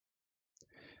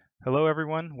Hello,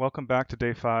 everyone. Welcome back to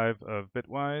day 5 of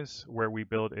Bitwise, where we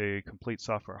build a complete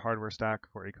software hardware stack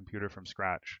for a computer from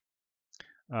scratch.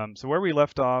 So where we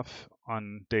left off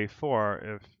on day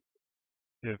 4,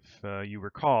 if you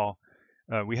recall,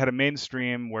 we had a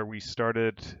mainstream where we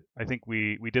started. I think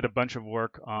we did a bunch of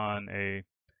work on a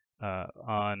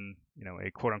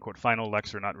a quote unquote final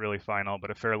lecture, not really final, but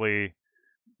a fairly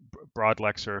broad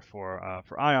lecture for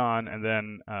Ion, and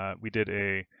then we did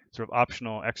a sort of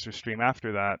optional extra stream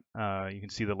after that. You can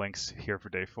see the links here for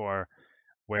day 4,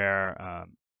 where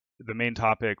the main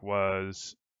topic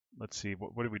was, let's see,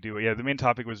 what did we do? Yeah, the main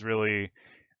topic was really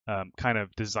kind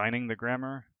of designing the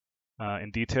grammar in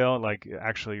detail, like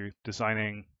actually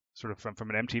designing sort of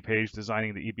from an empty page,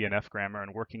 designing the EBNF grammar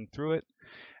and working through it,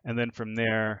 and then from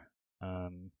there,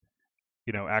 um,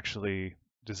 actually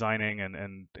designing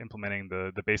and implementing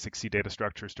the basic C data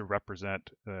structures to represent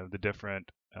the different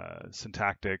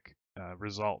syntactic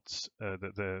results,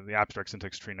 the abstract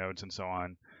syntax tree nodes and so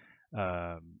on,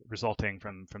 resulting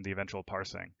from the eventual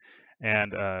parsing.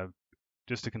 And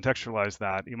just to contextualize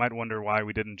that, you might wonder why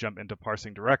we didn't jump into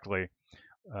parsing directly.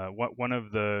 One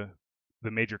of the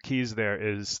major keys there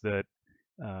is that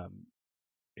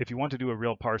if you want to do a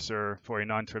real parser for a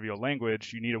non-trivial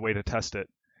language, you need a way to test it.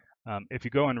 If you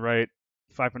go and write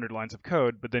 500 lines of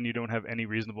code, but then you don't have any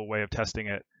reasonable way of testing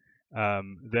it,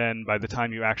 then by the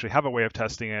time you actually have a way of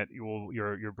testing it,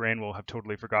 your brain will have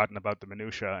totally forgotten about the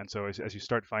minutia. And so as you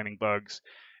start finding bugs,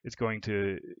 you're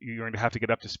going to have to get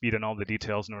up to speed on all the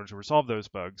details in order to resolve those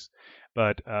bugs.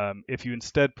 But if you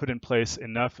instead put in place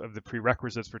enough of the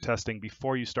prerequisites for testing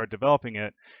before you start developing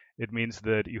it, it means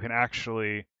that you can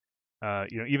actually,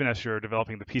 even as you're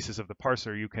developing the pieces of the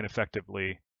parser, you can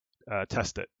effectively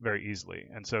test it very easily.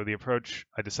 And so the approach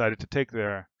I decided to take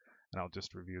there, and I'll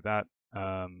just review that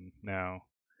now.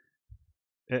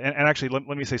 And actually,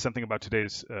 let me say something about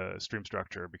today's stream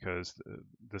structure, because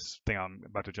this thing I'm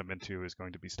about to jump into is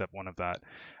going to be step 1 of that.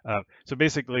 So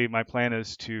basically, my plan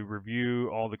is to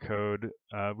review all the code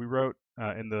we wrote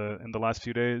in the last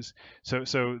few days. So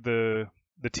the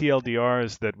TLDR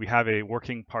is that we have a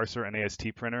working parser and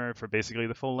AST printer for basically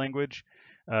the full language.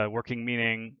 Working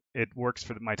meaning it works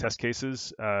for my test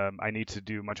cases. I need to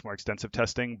do much more extensive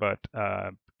testing, but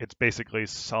it's basically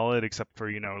solid, except for,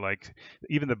 like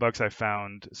even the bugs I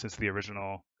found since the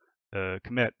original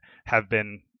commit have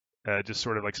been just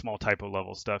sort of like small typo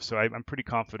level stuff. So I'm pretty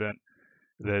confident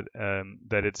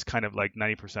that it's kind of like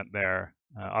 90% there.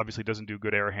 Obviously, doesn't do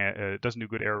good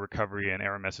error recovery and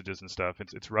error messages and stuff.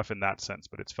 It's rough in that sense,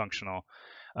 but it's functional.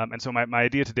 And so my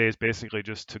idea today is basically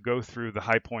just to go through the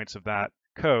high points of that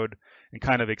code and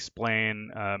kind of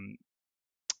explain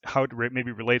how it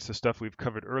maybe relates to stuff we've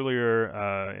covered earlier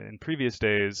in previous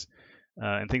days,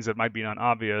 and things that might be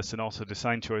non-obvious, and also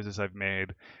design choices I've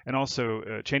made, and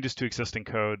also changes to existing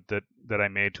code that I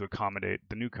made to accommodate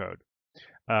the new code.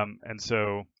 And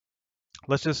so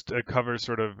let's just cover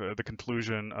sort of the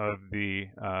conclusion of the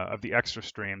extra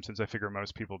stream, since I figure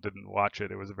most people didn't watch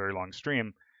it. It was a very long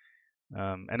stream.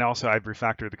 And also I've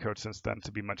refactored the code since then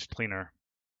to be much cleaner.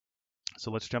 So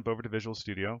let's jump over to Visual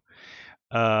Studio.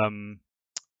 The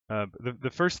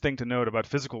first thing to note about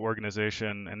physical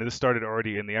organization, and this started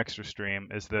already in the extra stream,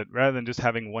 is that rather than just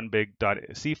having one big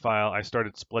 .c file, I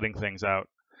started splitting things out.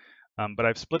 But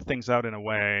I've split things out in a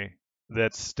way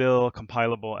that's still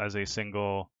compilable as a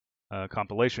single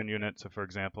compilation unit. So for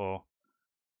example,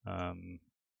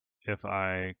 if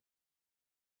I,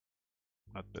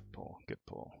 not bitpull,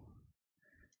 gitpull,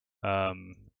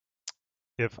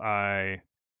 if I,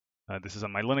 this is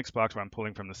on my Linux box where I'm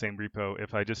pulling from the same repo.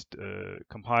 If I just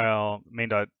compile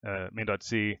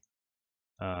main.c,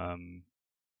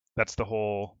 that's the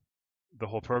whole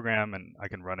program, and I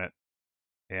can run it,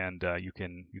 and you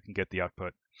can get the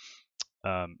output.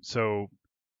 So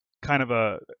kind of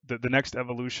the next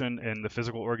evolution in the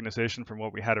physical organization from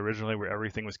what we had originally, where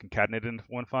everything was concatenated into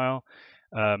one file.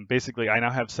 Basically, I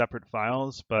now have separate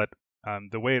files, but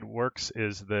the way it works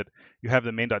is that you have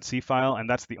the main.c file, and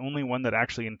that's the only one that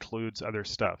actually includes other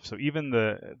stuff. So even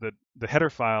the header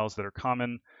files that are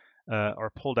common are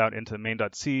pulled out into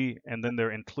main.c, and then they're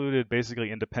included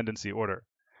basically in dependency order.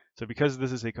 So because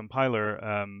this is a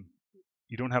compiler,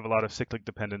 you don't have a lot of cyclic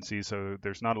dependencies, so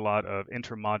there's not a lot of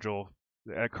intermodule.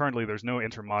 Currently, there's no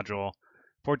intermodule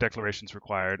for declarations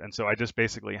required, and so I just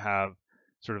basically have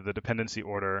sort of the dependency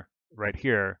order right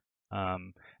here,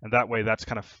 and that way that's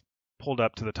kind of pulled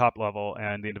up to the top level,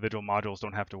 and the individual modules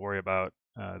don't have to worry about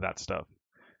that stuff.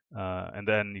 And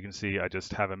then you can see I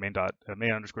just have a main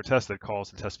underscore test that calls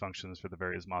the test functions for the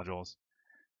various modules.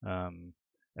 And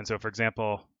so, for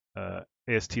example,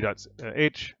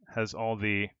 ast.h has all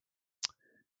the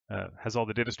has all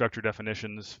the data structure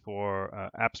definitions for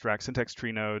abstract syntax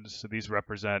tree nodes. So these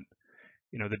represent,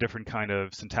 the different kind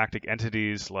of syntactic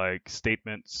entities like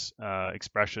statements,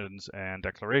 expressions, and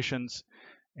declarations.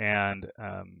 And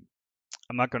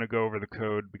I'm not going to go over the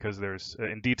code because there's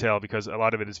in detail because a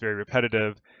lot of it is very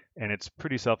repetitive and it's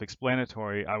pretty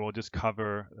self-explanatory. I will just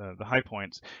cover the high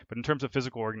points. But in terms of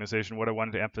physical organization, what I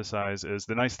wanted to emphasize is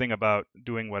the nice thing about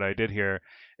doing what I did here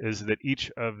is that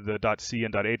each of the .c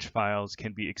and .h files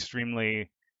can be extremely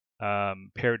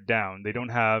pared down. They don't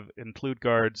have include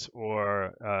guards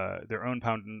or their own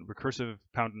recursive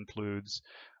pound includes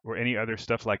or any other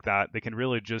stuff like that. They can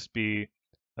really just be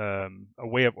a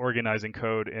way of organizing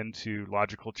code into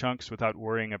logical chunks without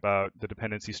worrying about the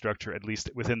dependency structure, at least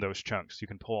within those chunks. You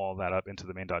can pull all that up into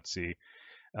the main.c.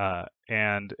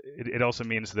 And it also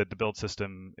means that the build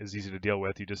system is easy to deal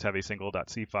with. You just have a single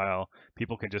 .c file.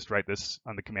 People can just write this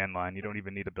on the command line. You don't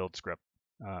even need a build script.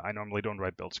 I normally don't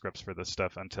write build scripts for this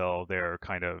stuff until they're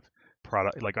kind of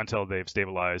until they've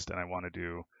stabilized and I want to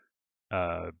do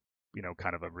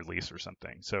kind of a release or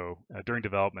something. So during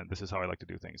development, this is how I like to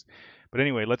do things. But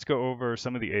anyway, let's go over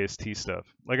some of the AST stuff.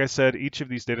 Like I said, each of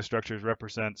these data structures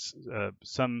represents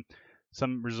some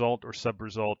result or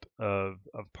sub-result of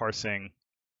parsing,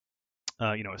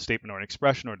 a statement or an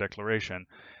expression or declaration.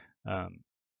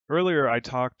 Earlier,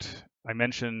 I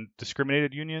mentioned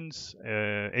discriminated unions,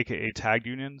 aka tagged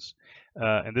unions,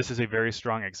 and this is a very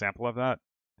strong example of that.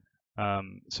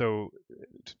 So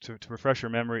to refresh your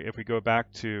memory, if we go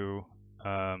back to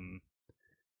our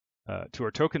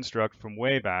token struct from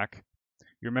way back,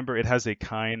 you remember it has a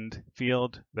kind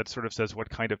field that sort of says what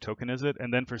kind of token is it,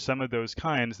 and then for some of those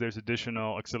kinds, there's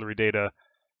additional auxiliary data,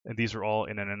 and these are all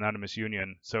in an anonymous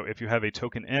union. So if you have a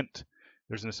token int,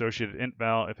 there's an associated int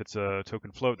val. If it's a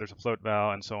token float, there's a float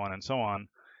val, and so on and so on.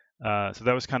 So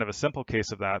that was kind of a simple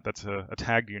case of that. That's a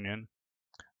tagged union.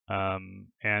 And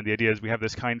the idea is we have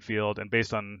this kind field, and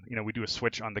based on, we do a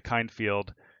switch on the kind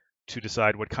field to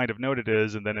decide what kind of node it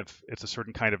is, and then if it's a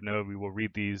certain kind of node, we will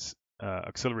read these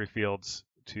auxiliary fields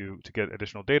to get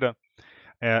additional data.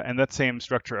 And that same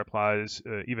structure applies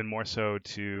even more so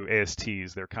to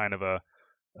ASTs. They're kind of a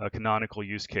canonical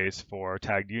use case for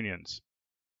tagged unions.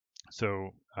 So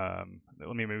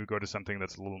let me maybe go to something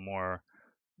that's a little more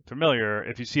familiar.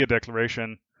 If you see a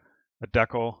declaration, a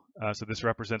decal, so this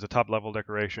represents a top-level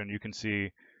declaration. You can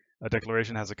see a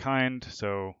declaration has a kind,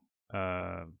 so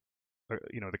the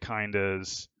kind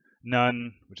is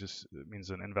none, which means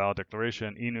an invalid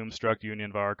declaration. Enum struct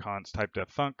union var const type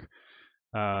def func,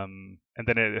 and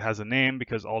then it has a name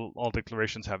because all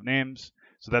declarations have names.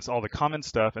 So that's all the common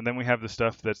stuff, and then we have the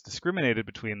stuff that's discriminated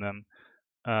between them,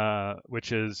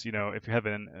 which is, if you have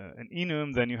an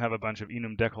enum, then you have a bunch of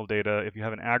enum decal data. If you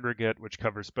have an aggregate, which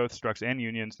covers both structs and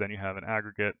unions, then you have an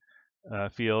aggregate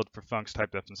field for funcs,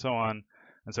 type def, and so on.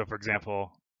 And so, for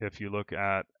example, if you look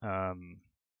at,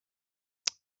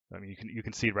 you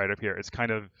can see it right up here. It's kind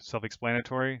of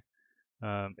self-explanatory.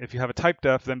 If you have a type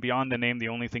def, then beyond the name, the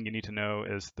only thing you need to know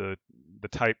is the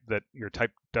type that you're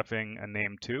type defing a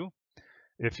name to.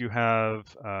 If you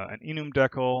have an enum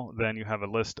decal, then you have a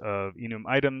list of enum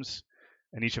items,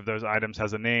 and each of those items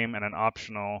has a name and an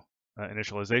optional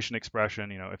initialization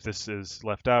expression. If this is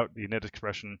left out, the init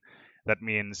expression, that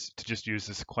means to just use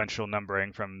the sequential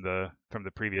numbering from the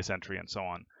previous entry and so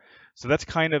on. So that's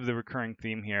kind of the recurring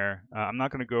theme here. I'm not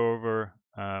going to go over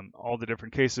all the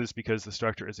different cases because the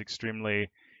structure is extremely,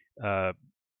 well,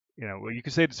 you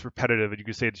could say it's repetitive, and you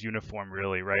could say it's uniform,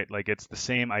 really, right? Like it's the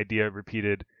same idea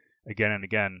repeated again and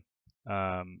again.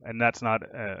 And that's not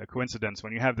a coincidence.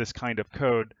 When you have this kind of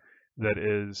code that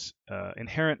is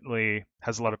inherently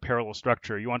has a lot of parallel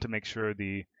structure, you want to make sure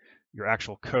your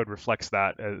actual code reflects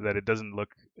that it doesn't look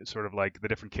sort of like the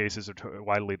different cases are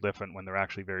widely different when they're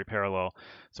actually very parallel.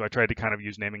 So I tried to kind of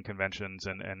use naming conventions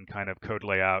and kind of code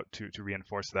layout to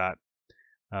reinforce that.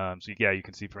 So yeah, you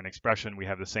can see for an expression, we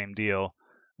have the same deal.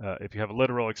 If you have a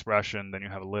literal expression, then you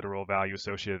have a literal value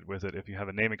associated with it. If you have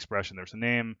a name expression, there's a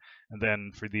name. And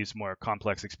then for these more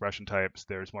complex expression types,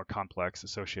 there's more complex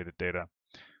associated data.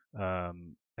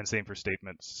 And same for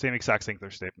statements, same exact thing for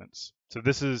statements. So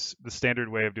this is the standard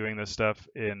way of doing this stuff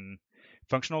in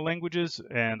functional languages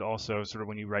and also sort of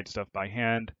when you write stuff by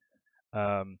hand.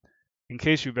 In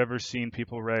case you've ever seen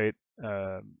people write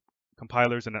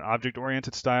compilers in an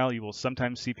object-oriented style, you will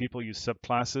sometimes see people use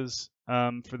subclasses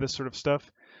for this sort of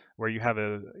stuff, where you have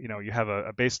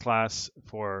a base class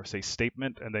for, say,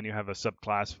 statement, and then you have a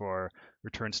subclass for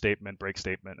return statement, break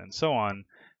statement, and so on.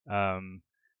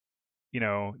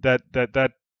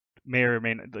 That may or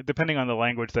may not, depending on the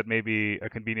language, that may be a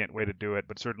convenient way to do it,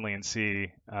 but certainly in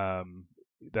C,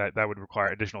 that would require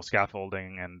additional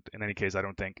scaffolding, and in any case, I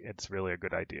don't think it's really a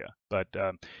good idea. But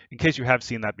in case you have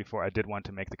seen that before, I did want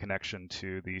to make the connection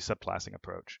to the subclassing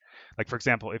approach. Like for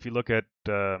example, if you look at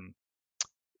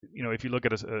if you look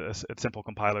at at simple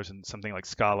compilers in something like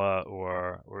Scala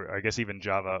or I guess even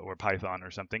Java or Python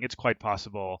or something, it's quite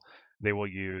possible they will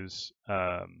use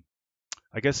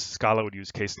I guess Scala would use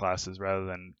case classes rather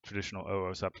than traditional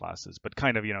OO subclasses, but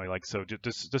kind of, like, so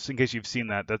just in case you've seen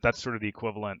that's sort of the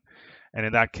equivalent. And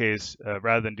in that case,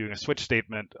 rather than doing a switch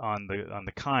statement on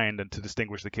the kind and to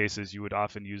distinguish the cases, you would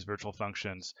often use virtual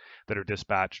functions that are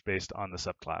dispatched based on the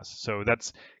subclass. So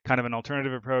that's kind of an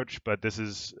alternative approach, but this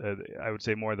is, I would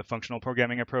say, more the functional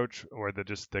programming approach or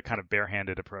just the kind of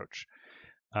barehanded approach.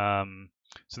 So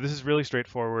this is really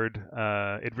straightforward.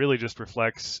 It really just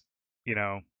reflects,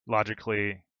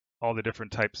 logically all the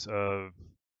different types of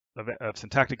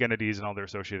syntactic entities and all their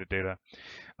associated data.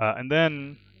 And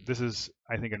then this is,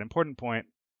 I think, an important point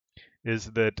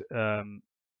is that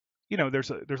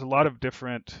there's a lot of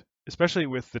different, especially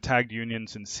with the tagged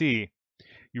unions in C,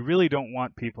 you really don't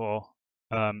want people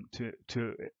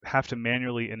to have to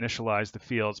manually initialize the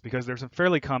fields because there's a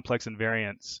fairly complex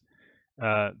invariants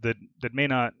that may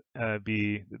not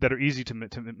that are easy to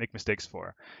make mistakes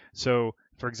for. So,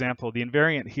 for example, the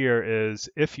invariant here is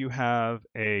if you have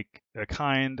a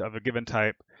kind of a given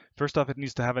type, first off, it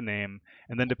needs to have a name,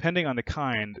 and then depending on the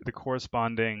kind, the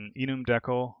corresponding enum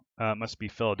decal must be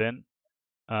filled in.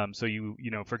 So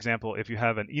for example, if you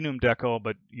have an enum decal,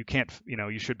 but you can't,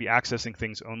 you should be accessing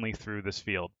things only through this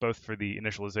field, both for the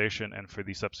initialization and for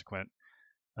the subsequent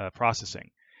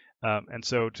processing. And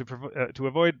so to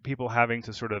avoid people having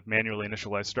to sort of manually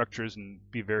initialize structures and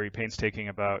be very painstaking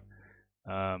about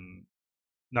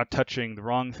not touching the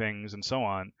wrong things and so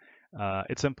on,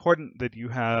 it's important that you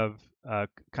have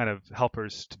kind of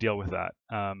helpers to deal with that.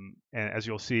 And as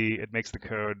you'll see, it makes the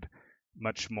code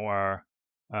much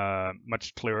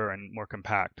clearer and more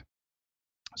compact.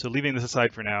 So leaving this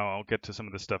aside for now, I'll get to some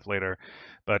of this stuff later.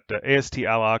 But AST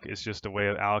alloc is just a way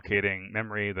of allocating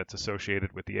memory that's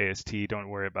associated with the AST. Don't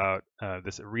worry about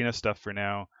this arena stuff for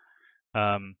now.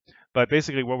 But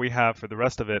basically what we have for the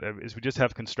rest of it is we just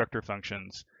have constructor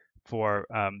functions for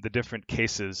the different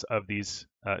cases of these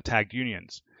tagged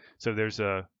unions. So there's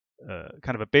a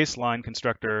kind of a baseline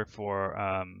constructor for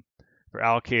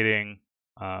allocating,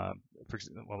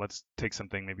 well, let's take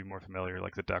something maybe more familiar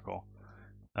like the decal.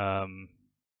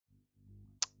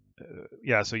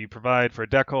 Yeah, so you provide for a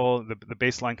decal, the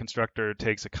baseline constructor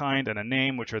takes a kind and a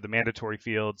name, which are the mandatory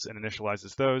fields, and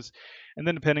initializes those. And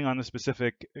then depending on the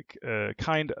specific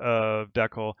kind of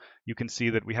decal, you can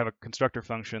see that we have a constructor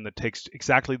function that takes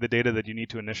exactly the data that you need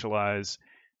to initialize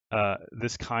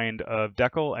this kind of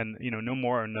decal, and no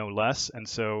more or no less. And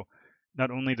so not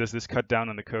only does this cut down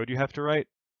on the code you have to write,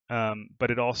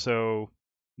 but it also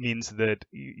means that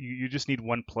you just need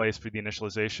one place for the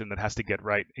initialization that has to get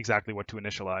right exactly what to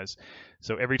initialize.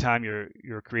 So every time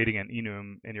you're creating an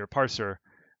enum in your parser,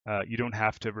 you don't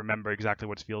have to remember exactly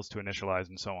what fields to initialize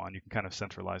and so on. You can kind of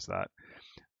centralize that.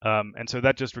 And so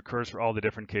that just recurs for all the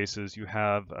different cases. You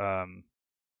have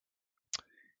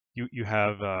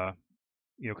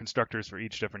constructors for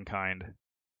each different kind.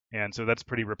 And so that's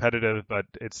pretty repetitive, but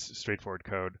it's straightforward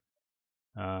code.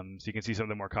 So you can see some of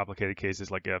the more complicated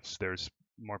cases like ifs, there's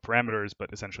more parameters,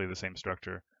 but essentially the same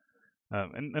structure.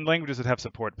 And languages that have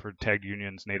support for tagged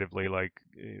unions natively, like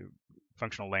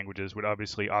functional languages, would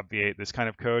obviously obviate this kind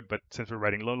of code. But since we're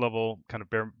writing low-level, kind of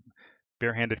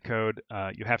barehanded code,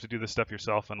 you have to do this stuff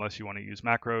yourself unless you want to use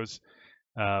macros.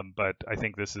 But I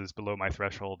think this is below my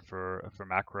threshold for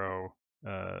macro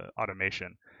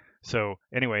automation. So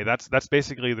anyway, that's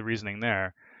basically the reasoning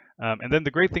there. And then the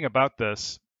great thing about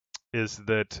this is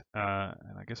that,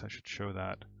 and I guess I should show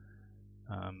that,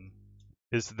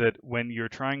 is that when you're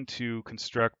trying to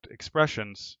construct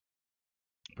expressions,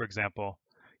 for example,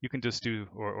 you can just do,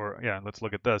 let's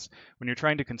look at this. When you're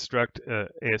trying to construct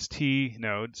AST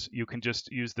nodes, you can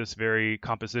just use this very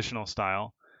compositional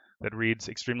style that reads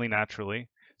extremely naturally.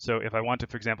 So if I want to,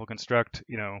 for example, construct,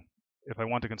 if I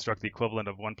want to construct the equivalent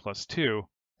of 1 plus 2,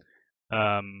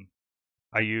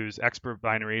 I use expr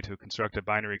binary to construct a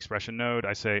binary expression node.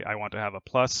 I say I want to have a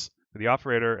plus for the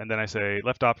operator, and then I say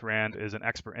left operand is an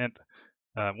expr int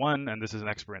 1, and this is an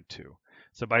expr int 2.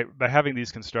 So by having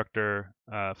these constructor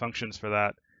functions for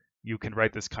that, you can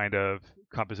write this kind of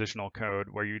compositional code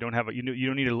where you don't have you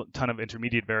don't need a ton of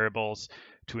intermediate variables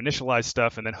to initialize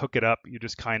stuff and then hook it up. You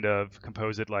just kind of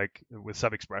compose it like with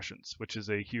sub-expressions, which is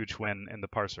a huge win in the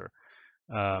parser.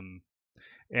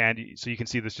 And so you can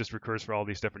see this just recurs for all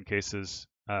these different cases.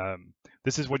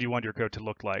 this is what you want your code to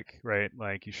look like, right?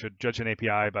 Like you should judge an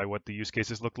API by what the use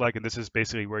cases look like, and this is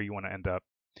basically where you want to end up.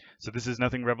 So this is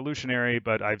nothing revolutionary,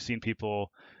 but I've seen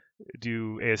people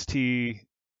do AST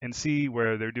and C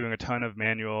where they're doing a ton of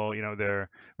manual, they're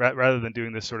rather than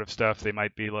doing this sort of stuff, they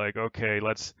might be like, okay,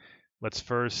 let's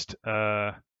first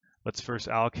allocate, let's first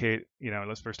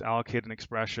allocate an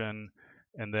expression,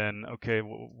 and then okay,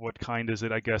 what kind is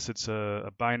it? I guess it's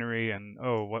a binary, and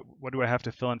oh, what do I have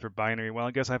to fill in for binary? Well,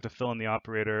 I guess I have to fill in the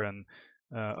operator, and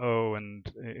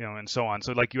and so on.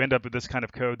 So like you end up with this kind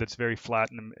of code that's very flat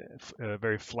and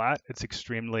very flat. It's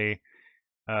extremely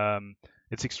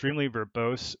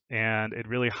verbose, and it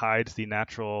really hides the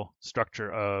natural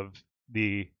structure of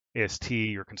the AST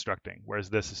you're constructing, whereas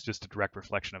this is just a direct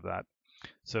reflection of that.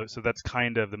 So that's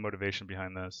kind of the motivation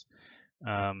behind this.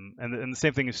 And the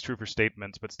same thing is true for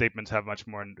statements, but statements have much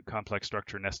more complex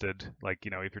structure nested. Like,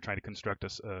 if you're trying to construct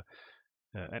an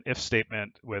if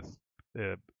statement with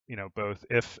both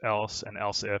if else and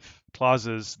else if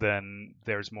clauses, then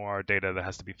there's more data that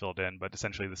has to be filled in, but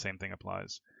essentially the same thing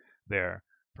applies there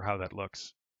for how that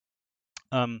looks.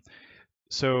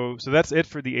 So that's it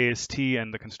for the AST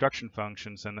and the construction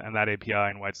functions and that API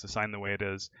and why it's designed the way it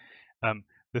is.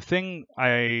 The thing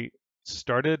I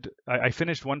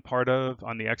finished one part of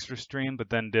on the extra stream, but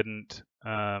then didn't,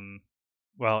 and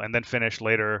then finished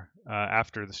later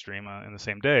after the stream in the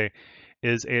same day,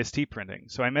 is AST printing.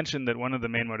 So I mentioned that one of the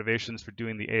main motivations for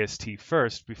doing the AST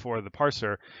first before the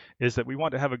parser is that we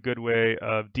want to have a good way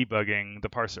of debugging the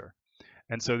parser.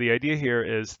 And so the idea here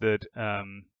is that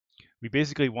we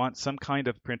basically want some kind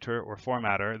of printer or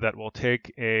formatter that will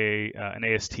take an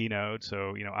AST node,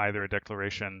 so either a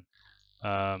declaration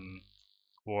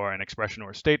or an expression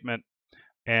or a statement,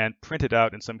 and print it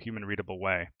out in some human readable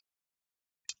way.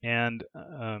 And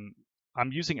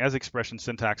I'm using as expression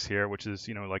syntax here, which is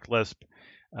like Lisp,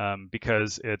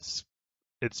 because it's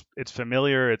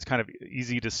familiar. It's kind of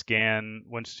easy to scan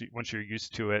once you're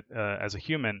used to it as a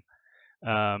human.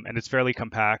 And it's fairly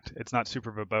compact. It's not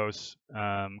super verbose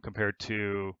compared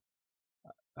to,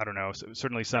 I don't know,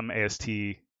 certainly some AST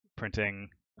printing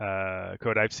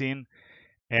code I've seen.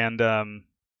 And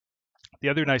the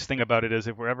other nice thing about it is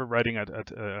if we're ever writing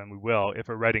and we will, if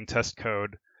we're writing test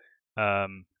code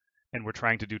and we're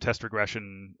trying to do test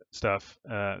regression stuff,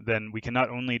 then we can not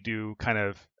only do kind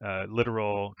of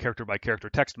literal character by character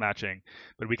text matching,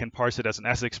 but we can parse it as an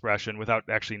S expression without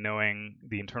actually knowing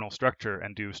the internal structure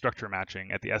and do structure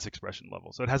matching at the S expression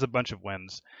level. So it has a bunch of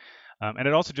wins. And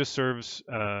it also just serves,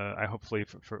 hopefully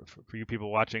for you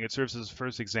people watching, it serves as a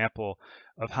first example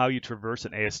of how you traverse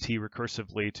an AST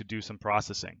recursively to do some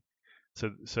processing.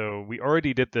 So we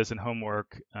already did this in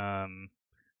homework.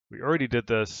 We already did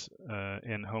this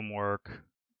in homework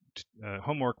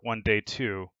 1 day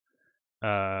 2,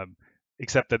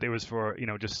 except that it was for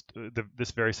just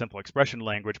this very simple expression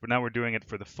language. But now we're doing it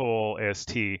for the full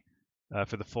AST,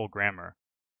 for the full grammar.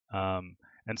 And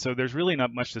so there's really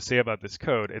not much to say about this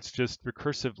code. It's just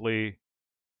recursively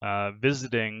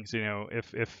visiting. So,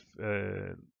 if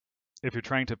you're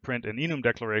trying to print an enum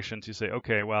declaration, so you say,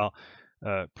 okay, well,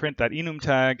 print that enum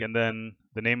tag and then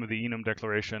the name of the enum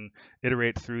declaration,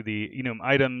 iterate through the enum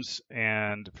items,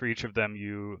 and for each of them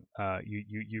you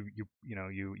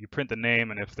print the name,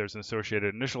 and if there's an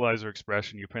associated initializer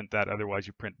expression, you print that. Otherwise,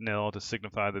 you print nil to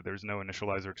signify that there's no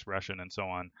initializer expression, and so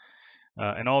on.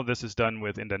 And all of this is done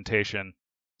with indentation,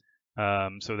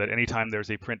 so that anytime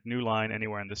there's a print new line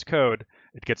anywhere in this code,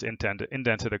 it gets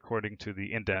indented according to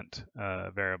the indent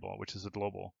variable, which is a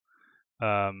global.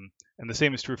 And the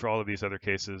same is true for all of these other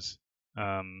cases.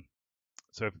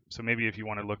 So maybe if you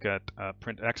want to look at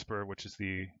print expr, which is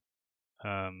the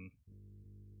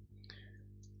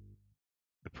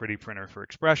pretty printer for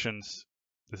expressions,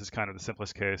 this is kind of the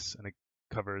simplest case, and it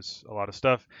covers a lot of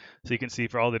stuff. So you can see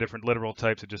for all the different literal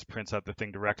types, it just prints out the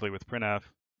thing directly with printf.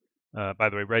 By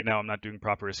the way, right now I'm not doing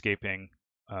proper escaping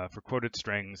for quoted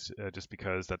strings, just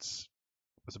because was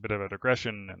a bit of a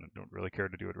digression, and I don't really care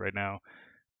to do it right now.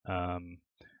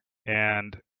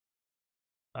 And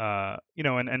so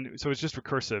it's just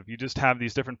recursive. You just have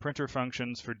these different printer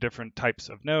functions for different types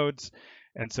of nodes,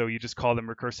 and so you just call them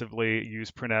recursively.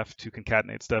 Use printf to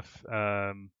concatenate stuff.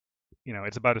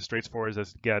 It's about as straightforward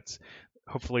as it gets.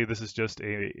 Hopefully, this is just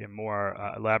a more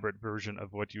elaborate version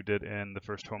of what you did in the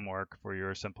first homework for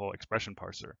your simple expression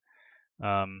parser.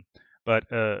 But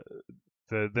the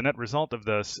net result of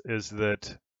this is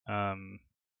that I'll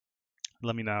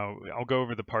go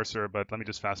over the parser, but let me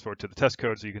just fast forward to the test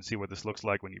code so you can see what this looks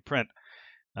like when you print.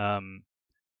 When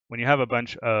you have a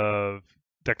bunch of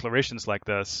declarations like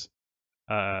this,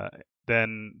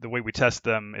 then the way we test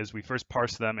them is we first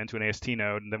parse them into an AST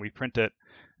node, and then we print it,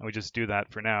 and we just do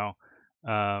that for now.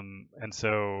 And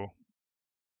so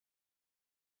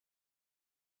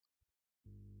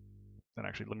then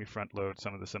actually, let me front load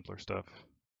some of the simpler stuff,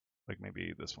 like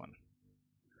maybe this one.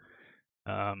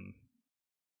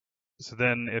 So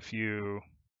then if it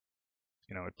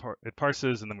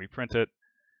parses and then we print it.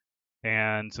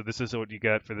 And so this is what you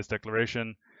get for this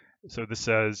declaration. So this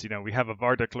says, we have a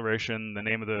var declaration. The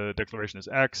name of the declaration is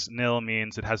X. Nil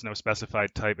means it has no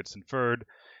specified type. It's inferred.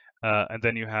 And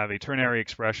then you have a ternary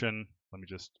expression. Let me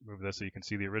just move this so you can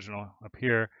see the original up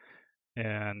here.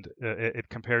 And it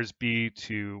compares B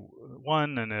to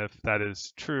 1. And if that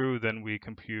is true, then we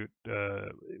compute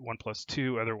 1 plus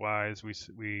 2. Otherwise,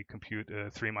 we compute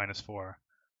 3 minus 4.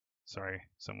 Sorry,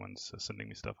 someone's sending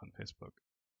me stuff on Facebook.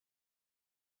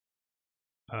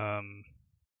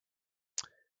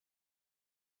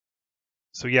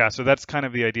 So yeah, so that's kind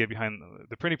of the idea behind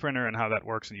the Pretty Printer and how that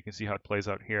works, and you can see how it plays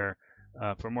out here.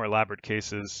 For more elaborate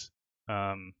cases,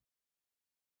 let's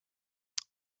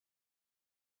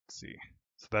see.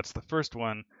 So that's the first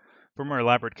one. For more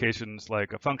elaborate cases,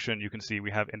 like a function, you can see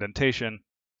we have indentation.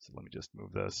 So let me just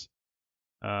move this.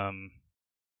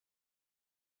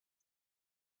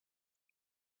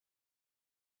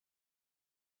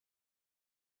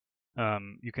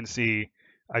 You can see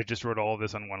I just wrote all of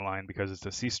this on one line because it's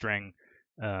a C string,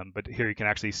 but here you can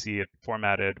actually see it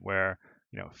formatted where,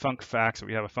 func fac, so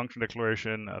we have a function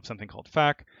declaration of something called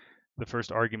fac. The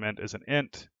first argument is an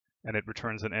int, and it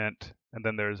returns an int, and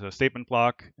then there's a statement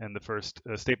block, and the first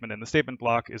statement in the statement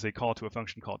block is a call to a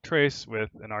function called trace with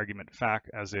an argument fact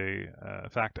as a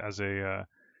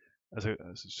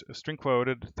string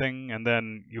quoted thing, and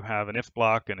then you have an if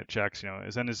block, and it checks,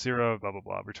 is n is 0, blah, blah,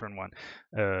 blah, return 1,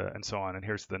 and so on. And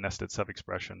here's the nested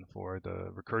sub-expression for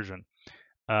the recursion.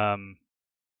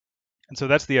 And so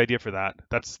that's the idea for that.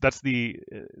 That's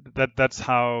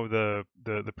how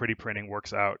the pretty printing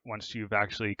works out once you've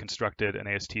actually constructed an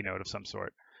AST node of some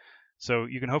sort. So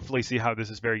you can hopefully see how this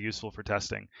is very useful for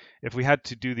testing. If we had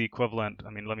to do the equivalent,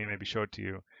 let me maybe show it to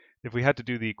you. If we had to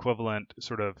do the equivalent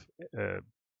sort of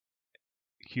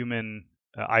human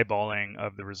eyeballing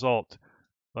of the result,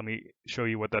 let me show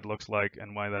you what that looks like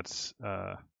and why that's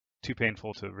too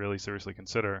painful to really seriously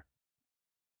consider.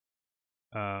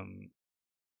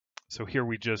 So here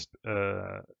we just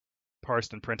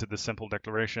parsed and printed this simple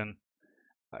declaration.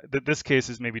 This case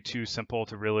is maybe too simple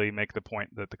to really make the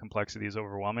point that the complexity is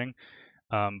overwhelming,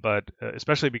 but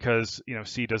especially because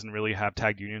C doesn't really have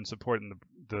tagged union support, and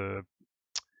the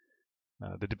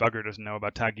debugger doesn't know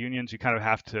about tagged unions. You kind of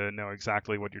have to know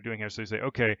exactly what you're doing here. So you say,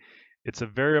 okay, it's a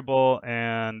variable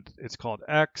and it's called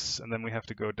X, and then we have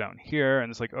to go down here,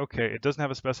 and it's like, okay, it doesn't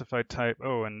have a specified type.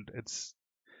 Oh, and its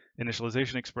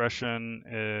initialization expression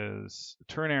is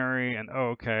ternary, and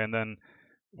okay, and then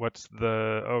what's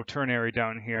the ternary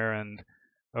down here, and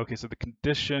okay, so the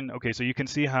condition. Okay, so you can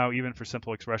see how even for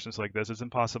simple expressions like this, it's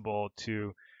impossible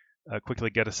to quickly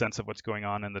get a sense of what's going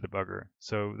on in the debugger.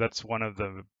 So that's one of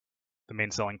the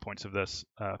main selling points of this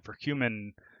for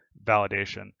human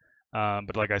validation.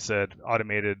 But like I said,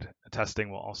 automated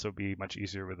testing will also be much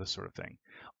easier with this sort of thing.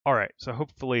 All right, so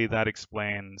hopefully that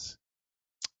explains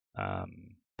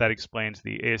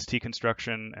the AST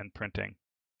construction and printing.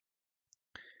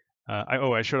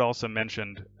 I should also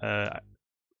mention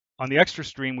on the extra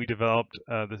stream we developed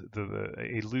a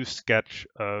loose sketch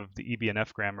of the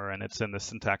EBNF grammar, and it's in the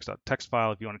syntax.txt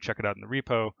file if you want to check it out in the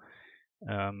repo.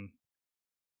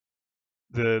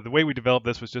 The way we developed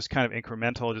this was just kind of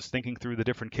incremental, just thinking through the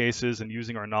different cases and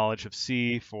using our knowledge of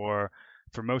C for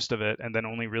most of it, and then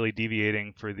only really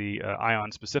deviating for the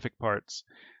ion specific parts.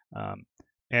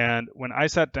 And when I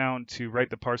sat down to write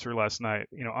the parser last night,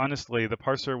 honestly, the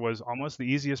parser was almost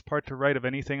the easiest part to write of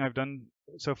anything I've done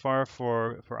so far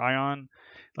for ion.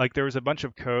 Like, there was a bunch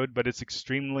of code, but it's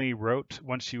extremely rote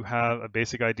once you have a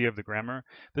basic idea of the grammar.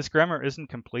 This grammar isn't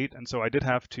complete, and so I did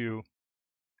have to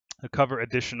cover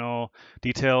additional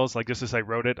details. Like, just as I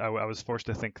wrote it, I was forced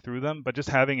to think through them, but just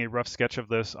having a rough sketch of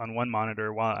this on one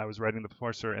monitor while I was writing the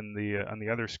parser on the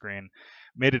other screen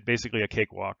made it basically a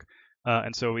cakewalk.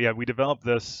 And so, yeah, we developed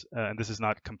this, and this is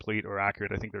not complete or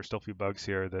accurate. I think there's still a few bugs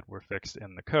here that were fixed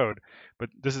in the code, but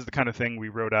this is the kind of thing we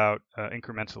wrote out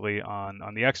incrementally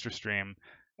on the extra stream.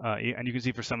 And you can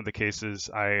see for some of the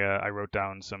cases, I wrote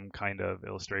down some kind of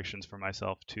illustrations for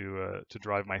myself to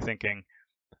drive my thinking.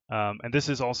 And this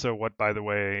is also what, by the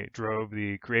way, drove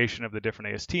the creation of the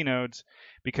different AST nodes,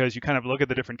 because you kind of look at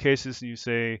the different cases and you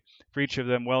say, for each of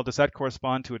them, well, does that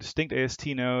correspond to a distinct AST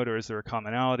node, or is there a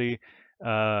commonality?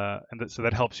 So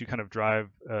that helps you kind of drive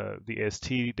the AST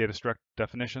data struct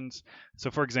definitions.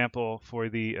 So for example, for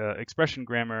the expression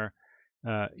grammar,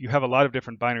 you have a lot of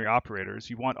different binary operators.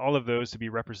 You want all of those to be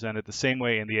represented the same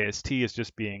way in the AST as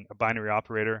just being a binary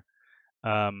operator.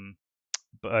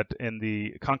 But in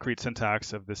the concrete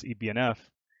syntax of this eBNF,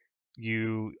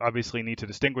 you obviously need to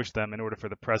distinguish them in order for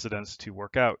the precedence to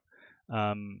work out.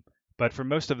 But for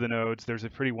most of the nodes, there's a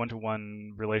pretty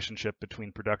one-to-one relationship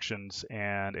between productions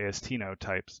and AST node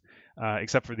types,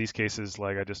 except for these cases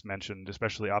like I just mentioned,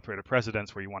 especially operator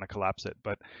precedence where you want to collapse it.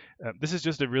 But this is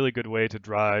just a really good way to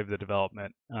drive the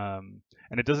development. And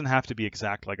it doesn't have to be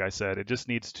exact, like I said. It just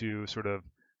needs to sort of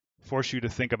force you to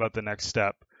think about the next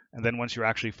step. And then once you're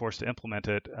actually forced to implement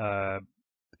it,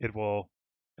 it will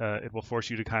force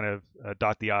you to kind of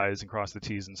dot the I's and cross the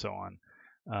T's and so on.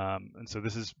 And so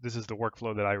this is the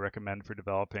workflow that I recommend for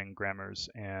developing grammars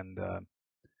and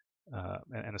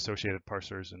associated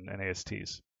parsers and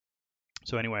ASTs.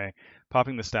 So anyway,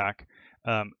 popping the stack.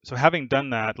 So having done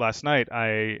that last night,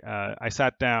 I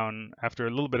sat down after a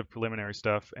little bit of preliminary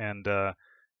stuff and I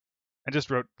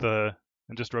just wrote the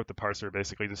parser,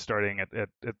 basically just starting at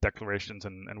declarations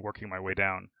and working my way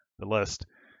down the list.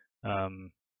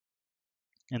 And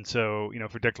so,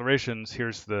 for declarations,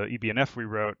 here's the eBNF we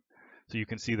wrote. So you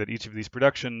can see that each of these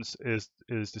productions is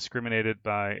discriminated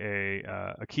by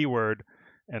a keyword,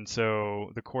 and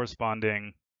so the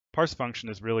corresponding parse function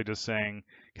is really just saying,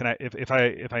 if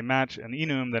I match an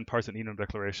enum, then parse an enum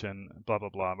declaration, blah blah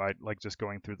blah, right? Like just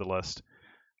going through the list.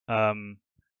 And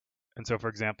so, for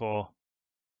example,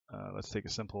 let's take a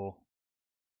simple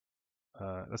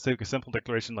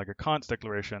declaration like a const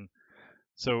declaration.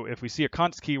 So if we see a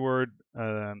const keyword,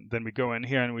 then we go in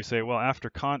here and we say, well, after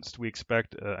const, we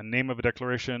expect a name of a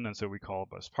declaration, and so we call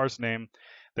this parse name.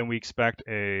 Then we expect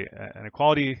an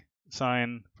equality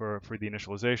sign for the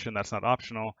initialization. That's not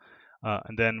optional.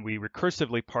 And then we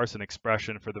recursively parse an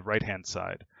expression for the right-hand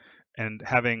side. And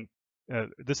having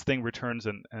this thing returns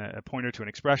a pointer to an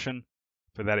expression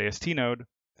for that AST node.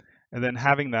 And then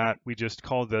having that, we just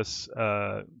call this,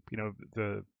 one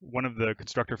of the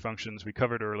constructor functions we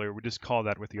covered earlier, we just call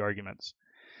that with the arguments.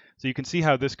 So you can see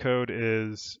how this code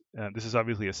is, this is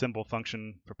obviously a symbol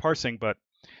function for parsing, but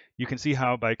you can see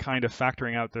how by kind of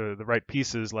factoring out the right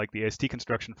pieces like the AST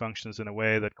construction functions in a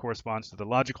way that corresponds to the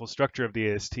logical structure of the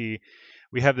AST,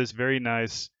 we have this very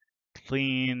nice,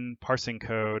 clean parsing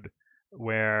code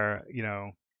where,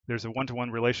 there's a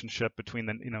one-to-one relationship between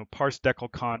the parse decl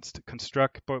const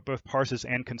construct both parses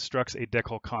and constructs a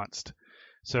decl const.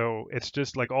 So it's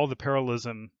just like all the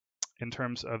parallelism in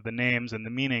terms of the names and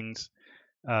the meanings,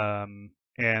 and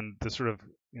the sort of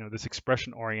this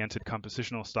expression-oriented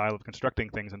compositional style of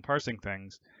constructing things and parsing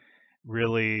things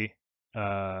really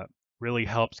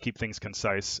helps keep things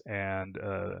concise and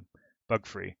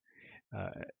bug-free.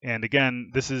 And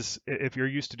again, this is if you're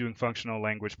used to doing functional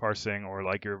language parsing or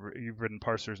like you've written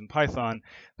parsers in Python,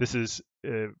 this is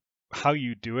how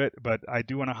you do it. But I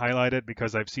do want to highlight it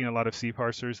because I've seen a lot of C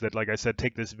parsers that, like I said,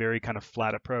 take this very kind of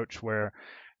flat approach where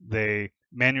they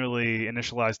manually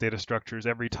initialize data structures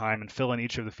every time and fill in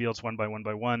each of the fields one by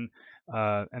one,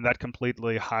 and that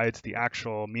completely hides the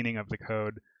actual meaning of the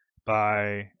code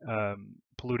by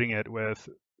polluting it with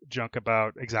junk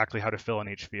about exactly how to fill in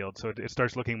each field. So it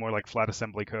starts looking more like flat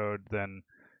assembly code than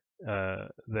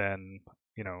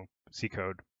C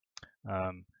code.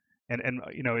 And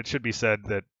it should be said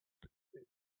that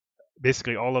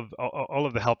basically all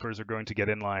of the helpers are going to get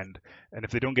inlined, and if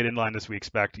they don't get inlined as we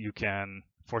expect, you can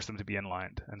force them to be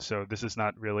inlined. And so this is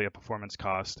not really a performance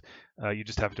cost. You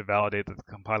just have to validate that the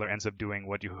compiler ends up doing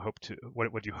what you hope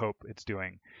it's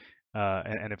doing,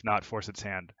 and if not, force its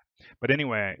hand. But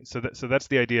anyway, so that's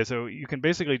the idea. So you can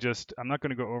basically I'm not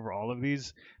going to go over all of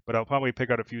these, but I'll probably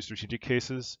pick out a few strategic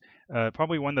cases.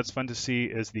 Probably one that's fun to see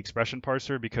is the expression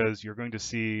parser, because you're going to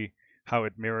see how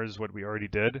it mirrors what we already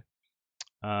did.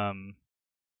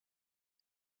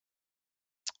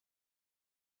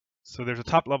 So there's a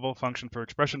top level function for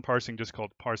expression parsing just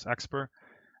called parseExpr.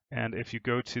 And if you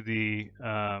go to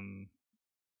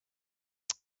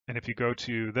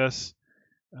this,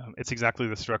 it's exactly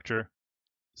the structure.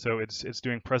 So it's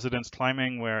doing precedence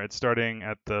climbing, where it's starting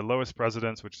at the lowest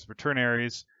precedence, which is return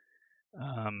areas.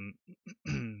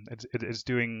 It's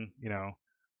doing,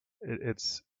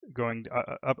 it's going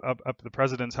up the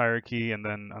precedence hierarchy, and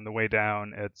then on the way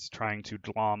down, it's trying to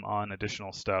glom on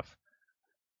additional stuff.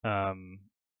 And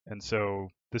so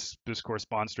this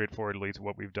corresponds straightforwardly to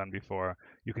what we've done before.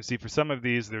 You can see for some of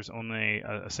these, there's only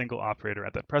a single operator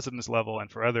at that precedence level, and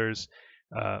for others,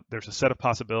 there's a set of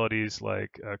possibilities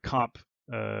like comp.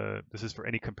 This is for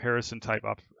any comparison type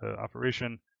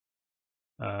operation.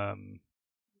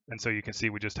 And so you can see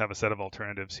we just have a set of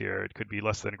alternatives here. It could be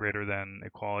less than, greater than,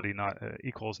 equality, not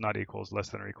equals, not equals, less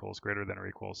than or equals, greater than or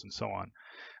equals, and so on.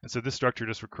 And so this structure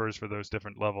just recurs for those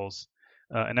different levels.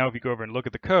 And now if you go over and look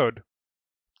at the code,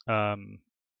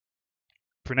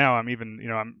 for now, I'm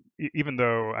even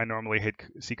though I normally hate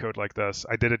C code like this,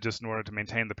 I did it just in order to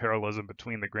maintain the parallelism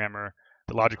between the grammar,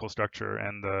 the logical structure,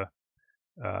 and the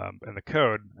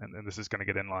code, and this is going to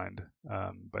get inlined.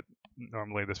 But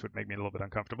normally this would make me a little bit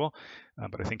uncomfortable,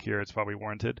 but I think here it's probably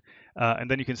warranted. And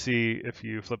then you can see if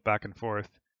you flip back and forth,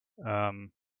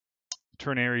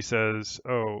 ternary says,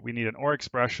 oh, we need an or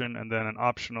expression and then an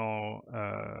optional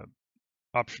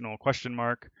question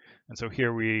mark. And so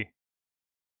here we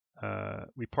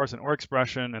parse an or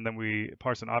expression and then we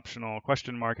parse an optional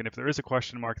question mark. And if there is a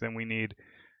question mark, then we need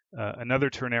another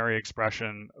ternary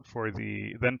expression for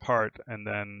the then part, and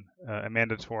then a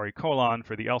mandatory colon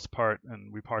for the else part,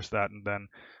 and we parse that. And then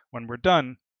when we're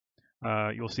done,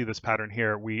 you'll see this pattern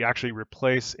here. We actually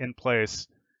replace in place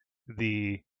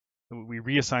we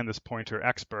reassign this pointer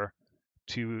expr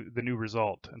to the new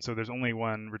result. And so there's only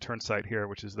one return site here,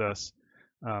 which is this.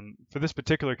 For this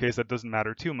particular case, that doesn't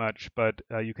matter too much, but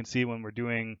you can see when we're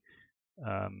doing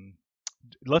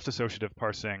left associative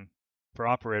parsing for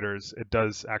operators, it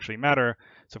does actually matter.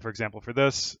 So for example, for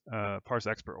this, parse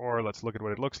expr or, let's look at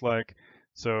what it looks like.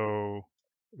 So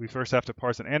we first have to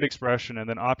parse an AND expression and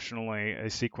then optionally a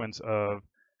sequence of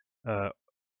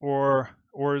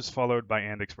ORs followed by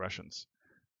AND expressions.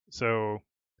 So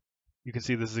you can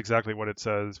see this is exactly what it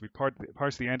says. We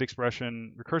parse the AND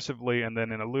expression recursively, and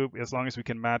then in a loop, as long as we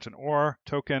can match an OR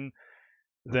token,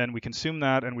 then we consume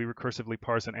that and we recursively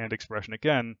parse an AND expression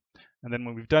again. And then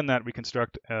when we've done that, we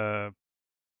construct the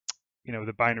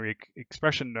binary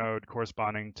expression node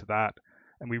corresponding to that,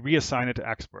 and we reassign it to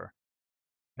expr.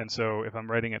 And so if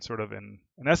I'm writing it sort of in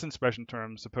essence expression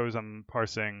terms, suppose I'm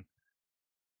parsing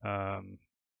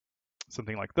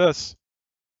something like this.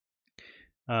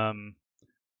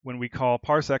 When we call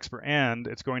parse expr and,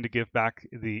 it's going to give back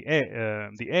the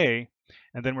A,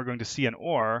 and then we're going to see an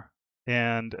or,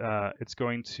 and it's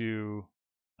going to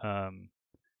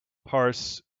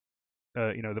parse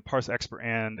the parse expr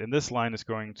and in this line is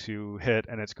going to hit,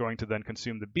 and it's going to then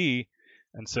consume the B.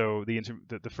 And so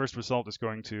the first result is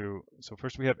going to, so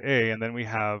first we have A, and then we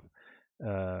have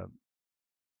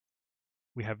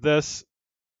this,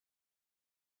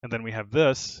 and then we have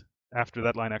this after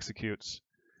that line executes,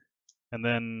 and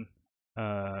then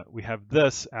we have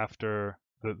this after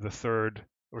the third,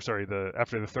 or sorry,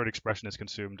 after the third expression is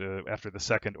consumed, after the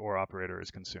second OR operator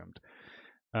is consumed.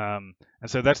 And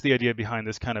so that's the idea behind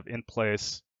this kind of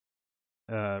in-place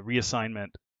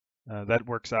reassignment. That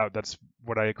works out. That's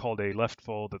what I called a left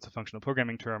fold. That's a functional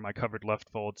programming term. I covered left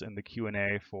folds in the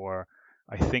Q&A for,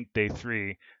 I think, day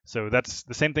 3. So that's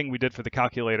the same thing we did for the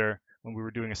calculator when we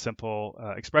were doing a simple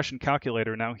expression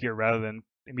calculator. Now here, rather than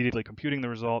immediately computing the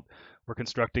result, we're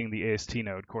constructing the AST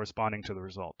node corresponding to the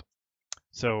result.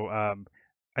 So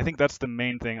I think that's the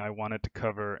main thing I wanted to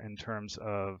cover in terms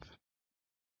of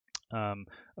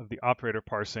the operator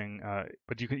parsing.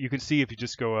 But you can see if you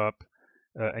just go up,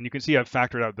 and you can see I've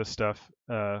factored out this stuff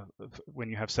when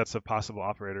you have sets of possible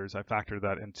operators. I factored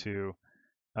that into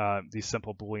these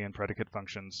simple Boolean predicate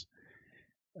functions.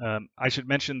 I should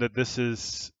mention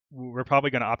that we're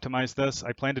probably going to optimize this.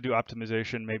 I plan to do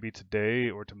optimization maybe today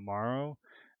or tomorrow.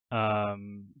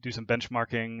 Do some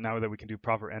benchmarking now that we can do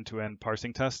proper end-to-end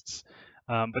parsing tests.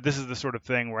 But this is the sort of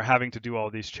thing where having to do all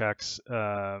these checks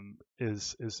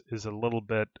is a little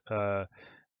bit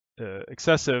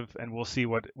excessive, and we'll see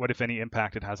what if any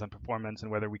impact it has on performance,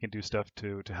 and whether we can do stuff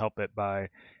to help it by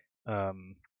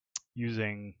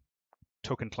using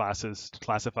token classes to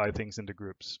classify things into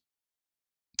groups.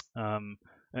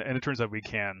 And it turns out we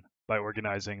can, by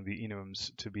organizing the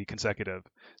enums to be consecutive,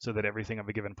 so that everything of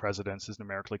a given precedence is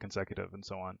numerically consecutive, and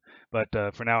so on. But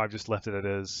for now, I've just left it as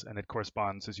is, and it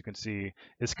corresponds, as you can see,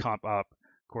 is comp up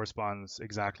corresponds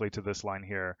exactly to this line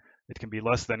here. It can be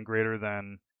less than, greater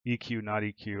than, EQ, not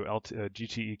EQ,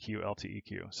 GT-EQ,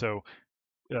 LT-EQ. So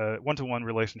one-to-one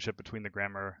relationship between the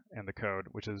grammar and the code,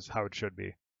 which is how it should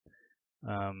be.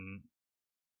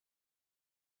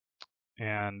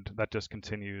 And that just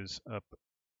continues up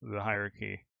the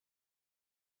hierarchy.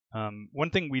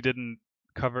 One thing we didn't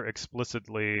cover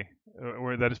explicitly,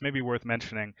 or that is maybe worth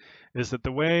mentioning, is that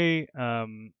the way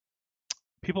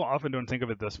people often don't think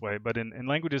of it this way, but in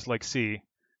languages like C,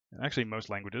 actually most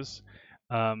languages,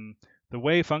 the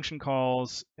way function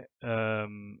calls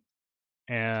and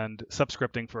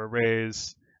subscripting for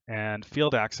arrays and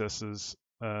field accesses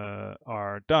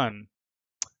are done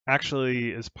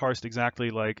actually is parsed exactly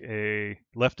like a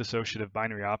left associative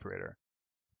binary operator.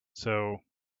 So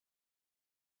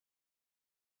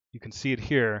you can see it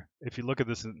here. If you look at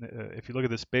this, if you look at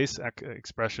this base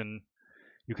expression,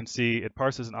 you can see it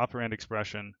parses an operand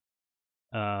expression,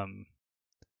 and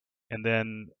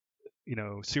then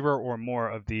 0 or more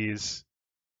of these,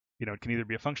 it can either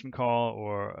be a function call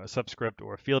or a subscript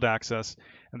or a field access,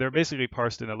 and they're basically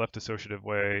parsed in a left associative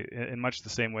way, in much the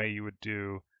same way you would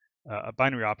do a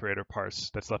binary operator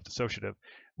parse that's left associative.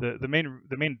 The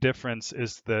main difference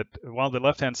is that while the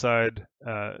left-hand side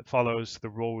follows the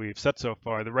rule we've set so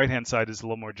far, the right-hand side is a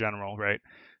little more general, right?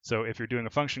 So if you're doing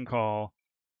a function call,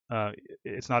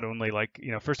 it's not only like,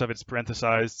 first off, it's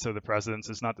parenthesized, so the precedence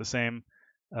is not the same.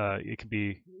 It can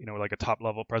be, like a top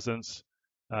level precedence,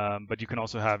 but you can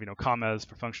also have, commas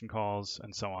for function calls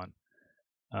and so on.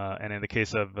 And in the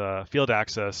case of field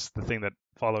access, the thing that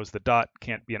follows the dot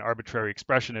can't be an arbitrary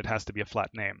expression. It has to be a flat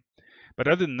name. But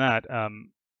other than that,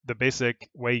 the basic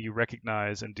way you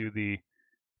recognize and do the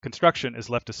construction is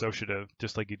left associative,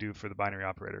 just like you do for the binary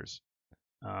operators.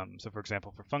 So for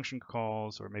example, for function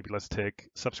calls, or maybe let's take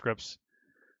subscripts,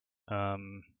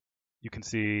 you can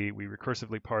see we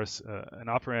recursively parse an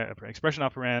expression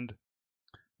operand,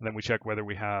 and then we check whether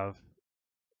we have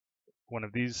one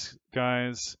of these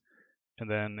guys. And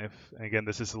then and again,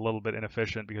 this is a little bit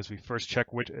inefficient because we first check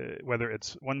whether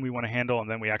it's one we want to handle, and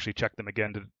then we actually check them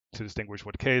again to distinguish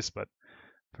what case. But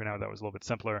for now, that was a little bit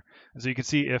simpler. And so you can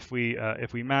see if we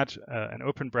match an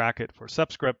open bracket for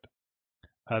subscript,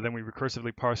 then we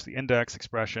recursively parse the index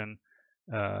expression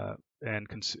and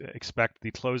expect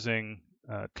the closing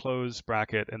close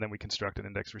bracket, and then we construct an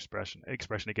index expression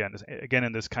again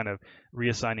in this kind of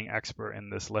reassigning expert in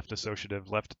this left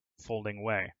associative, left folding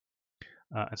way.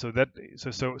 And so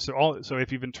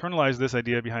if you've internalized this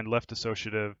idea behind left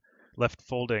associative, left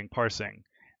folding parsing,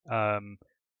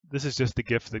 this is just the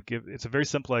gift that it's a very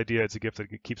simple idea. It's a gift that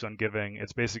keeps on giving.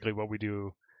 It's basically what we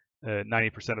do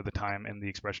 90% of the time in the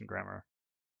expression grammar.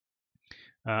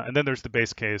 And then there's the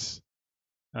base case.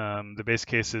 The base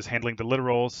case is handling the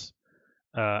literals,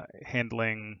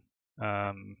 handling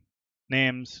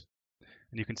names.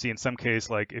 And you can see in some case,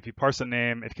 like if you parse a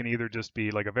name, it can either just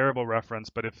be like a variable reference,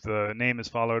 but if the name is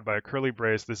followed by a curly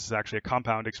brace, this is actually a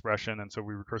compound expression, and so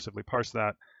we recursively parse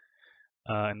that,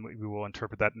 and we will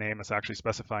interpret that name as actually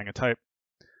specifying a type.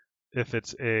 If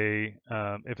it's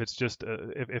if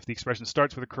the expression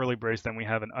starts with a curly brace, then we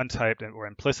have an untyped or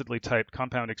implicitly typed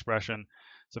compound expression.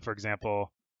 So for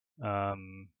example,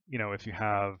 if you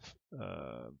have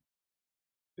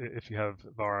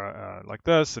var like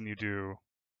this, and you do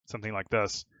something like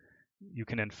this, you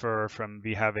can infer from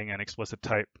v having an explicit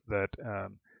type that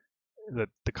that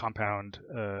the compound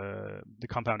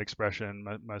expression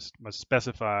must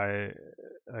specify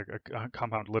a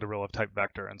compound literal of type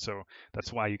vector, and so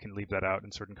that's why you can leave that out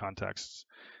in certain contexts.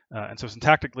 And so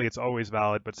syntactically it's always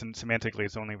valid, but semantically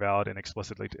it's only valid in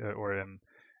explicitly or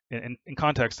in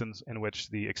contexts in which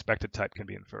the expected type can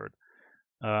be inferred.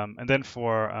 And then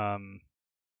for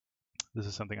this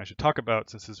is something I should talk about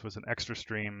since this was an extra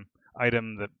stream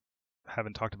item that I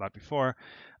haven't talked about before.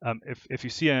 If you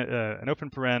see an open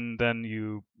paren, then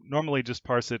you normally just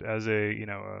parse it as a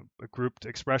grouped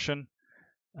expression.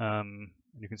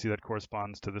 You can see that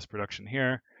corresponds to this production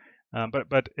here.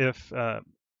 But if so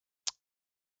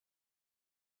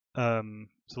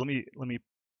let me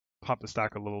pop the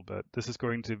stack a little bit. This is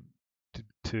going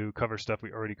to cover stuff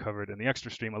we already covered in the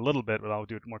extra stream a little bit, but I'll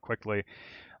do it more quickly.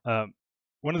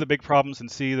 One of the big problems in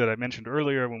C that I mentioned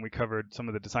earlier when we covered some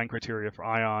of the design criteria for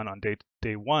Ion on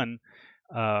day one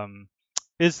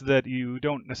is that you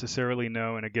don't necessarily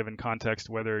know in a given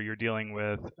context whether you're dealing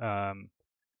with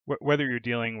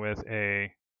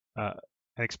an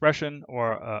expression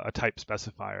or a type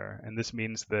specifier, and this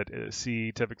means that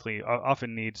C typically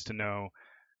often needs to know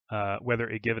whether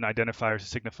a given identifier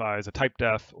signifies a type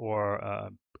def or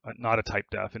not a type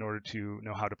def in order to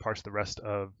know how to parse the rest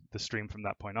of the stream from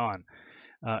that point on.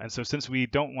 And so since we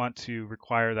don't want to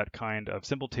require that kind of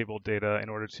simple table data in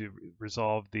order to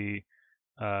resolve the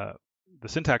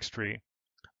syntax tree,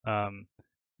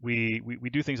 we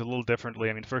do things a little differently.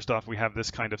 I mean, first off, we have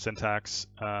this kind of syntax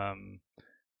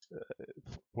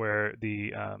where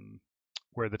the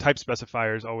type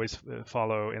specifiers always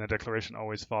follow in a declaration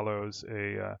always follows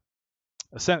a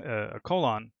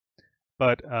colon,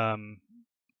 but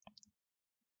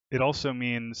it also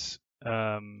means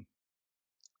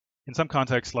in some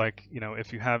contexts, like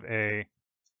if you have a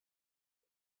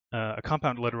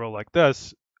compound literal like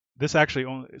this actually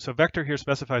only, so vector here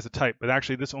specifies a type, but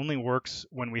actually this only works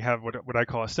when we have what I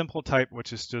call a simple type,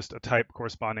 which is just a type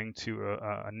corresponding to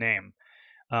a name.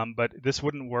 But this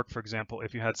wouldn't work, for example,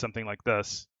 if you had something like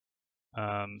this,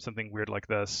 something weird like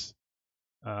this.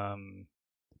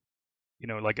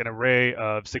 like an array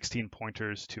of 16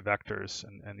 pointers to vectors,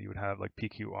 and you would have like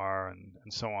PQR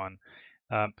and so on.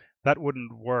 That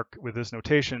wouldn't work with this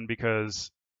notation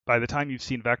because by the time you've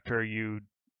seen vector, you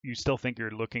still think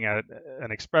you're looking at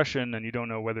an expression and you don't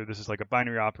know whether this is like a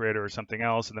binary operator or something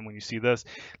else. And then when you see this,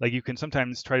 like you can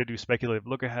sometimes try to do speculative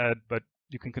look ahead, but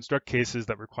you can construct cases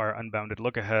that require unbounded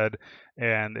look ahead,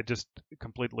 and it just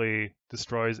completely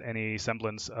destroys any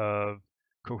semblance of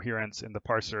coherence in the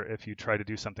parser if you try to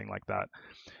do something like that.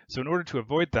 So in order to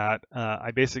avoid that,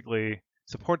 I basically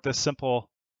support this simple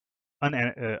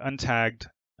untagged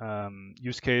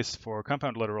use case for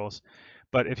compound literals.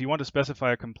 But if you want to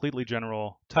specify a completely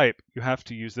general type, you have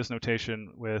to use this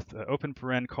notation with open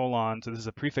paren colon. So this is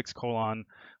a prefix colon,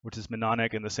 which is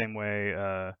mnemonic in the same way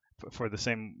for the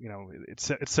same,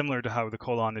 it's similar to how the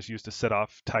colon is used to set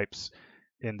off types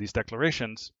in these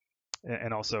declarations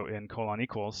and also in colon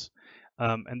equals.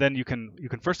 And then you can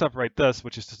first off write this,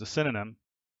 which is just a synonym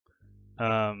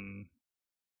for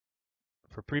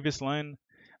previous line.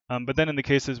 But then in the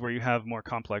cases where you have more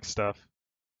complex stuff,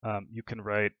 you can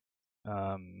write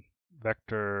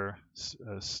vector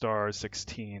star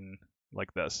 16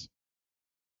 like this.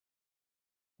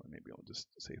 Or maybe I'll just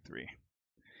say 3.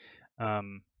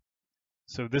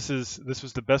 So this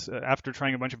was the best. After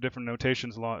trying a bunch of different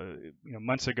notations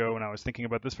months ago when I was thinking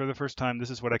about this for the first time, this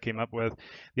is what I came up with.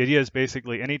 The idea is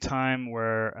basically any time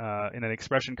where in an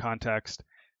expression context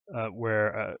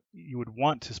where you would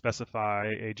want to specify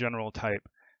a general type,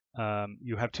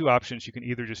 you have two options. You can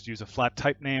either just use a flat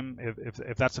type name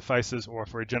if that suffices, or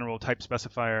for a general type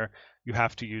specifier, you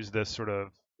have to use this sort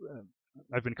of,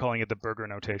 I've been calling it the burger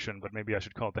notation, but maybe I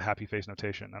should call it the happy face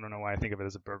notation. I don't know why I think of it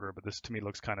as a burger, but this to me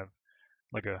looks kind of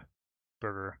like a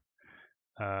burger.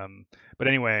 But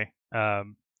anyway,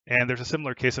 and there's a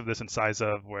similar case of this in size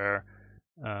of where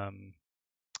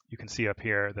you can see up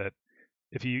here that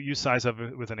if you use size of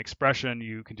with an expression,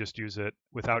 you can just use it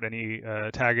without any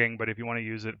tagging. But if you want to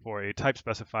use it for a type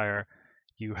specifier,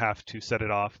 you have to set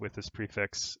it off with this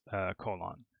prefix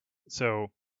colon. So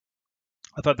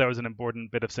I thought that was an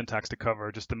important bit of syntax to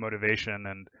cover, just the motivation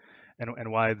and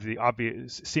why the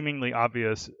seemingly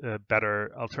obvious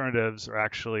better alternatives are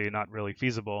actually not really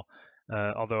feasible.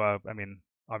 Although I mean,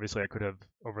 obviously I could have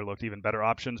overlooked even better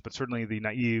options, but certainly the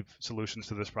naive solutions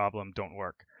to this problem don't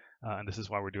work. And this is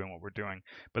why we're doing what we're doing.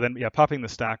 But then, yeah, popping the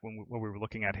stack what we were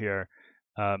looking at here,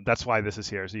 that's why this is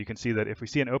here. So you can see that if we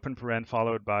see an open paren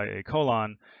followed by a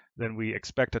colon, then we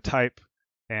expect a type,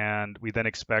 and we then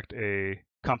expect a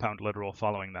compound literal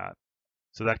following that.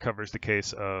 So that covers the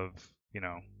case of,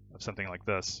 of something like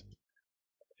this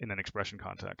in an expression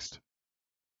context.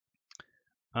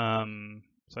 So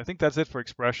I think that's it for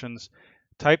expressions.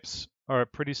 Types are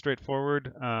pretty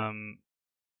straightforward.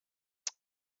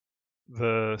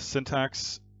 The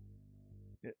syntax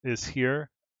is here.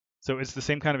 So it's the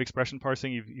same kind of expression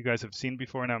parsing you guys have seen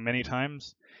before now many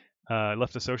times,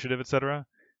 left associative, etc.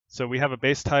 So we have a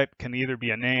base type, can either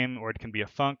be a name or it can be a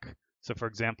func. So for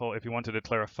example, if you want to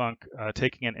declare a func,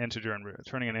 taking an integer and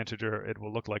returning an integer, it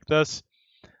will look like this.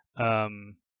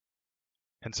 And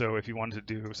so if you wanted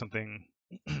to do something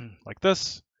like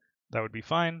this, that would be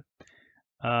fine.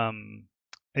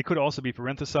 It could also be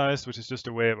parenthesized, which is just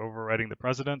a way of overriding the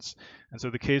precedence. And so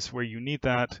the case where you need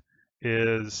that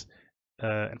is,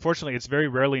 unfortunately, it's very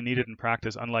rarely needed in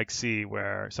practice, unlike C,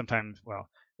 where sometimes, well,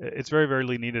 it's very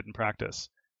rarely needed in practice.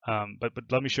 But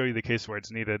let me show you the case where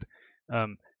it's needed.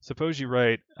 Suppose you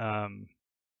write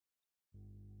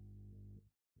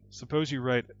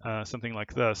something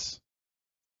like this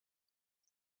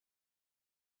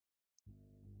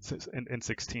in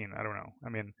 16. I don't know. I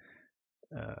mean,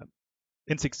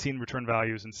 in 16 return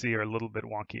values in C are a little bit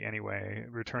wonky anyway.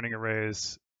 Returning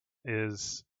arrays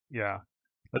is, yeah.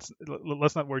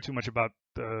 Let's not worry too much about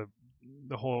the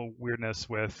whole weirdness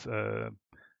with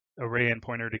array and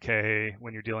pointer decay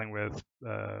when you're dealing with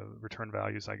return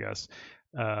values, I guess.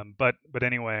 But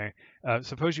anyway,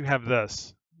 suppose you have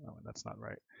this. Oh, that's not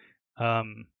right.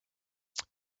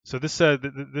 So this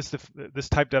this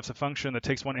type def's a function that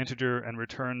takes one integer and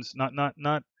returns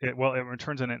it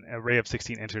returns an array of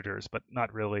 16 integers, but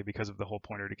not really because of the whole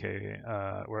pointer decay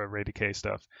or array decay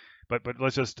stuff. But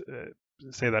let's just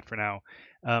say that for now.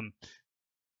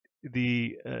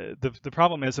 The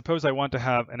problem is, suppose I want to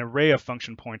have an array of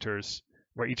function pointers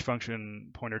where each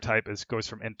function pointer type goes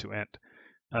from int to int.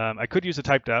 I could use a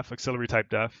type def, auxiliary type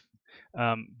def,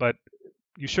 but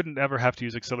you shouldn't ever have to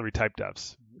use auxiliary type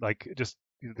defs. Like, just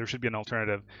there should be an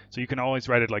alternative. So you can always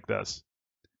write it like this.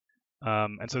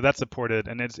 And so that's supported,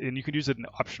 and you could use it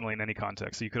optionally in any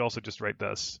context. So you could also just write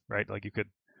this, right? Like you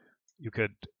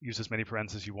could use as many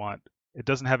parens as you want It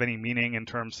doesn't have any meaning in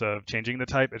terms of changing the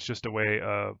type. It's just a way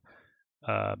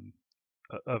um,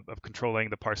 of controlling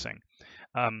the parsing.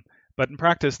 But in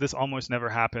practice, this almost never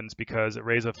happens because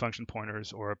arrays of function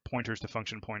pointers or pointers to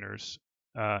function pointers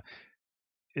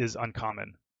is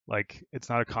uncommon. Like, it's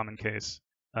not a common case.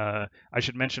 I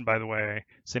should mention, by the way,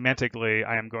 semantically,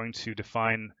 I am going to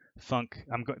define func.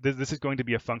 This is going to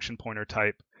be a function pointer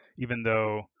type, even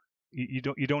though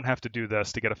you don't have to do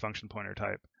this to get a function pointer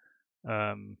type.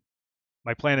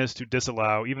 My plan is to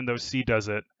disallow, even though C does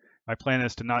it. My plan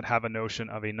is to not have a notion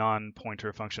of a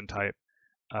non-pointer function type.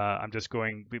 I'm just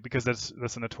going, because that's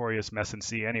a notorious mess in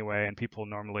C anyway, and people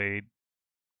normally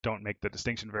don't make the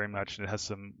distinction very much, and it has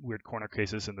some weird corner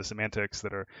cases in the semantics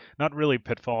that are not really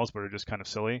pitfalls, but are just kind of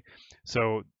silly.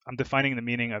 So I'm defining the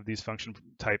meaning of these function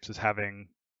types as having,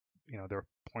 their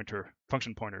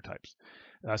function pointer types.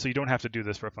 So you don't have to do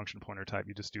this for a function pointer type,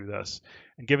 you just do this.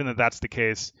 And given that that's the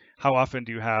case, how often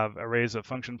do you have arrays of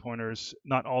function pointers?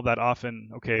 Not all that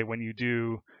often. Okay, when you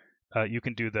do, you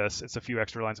can do this. It's a few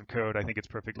extra lines of code. I think it's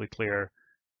perfectly clear.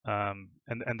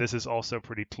 And this is also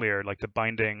pretty clear, like the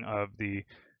binding of the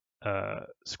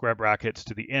square brackets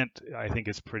to the int, I think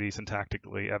is pretty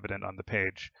syntactically evident on the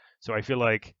page. So I feel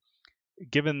like,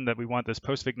 given that we want this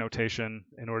postfig notation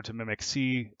in order to mimic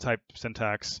C type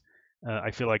syntax,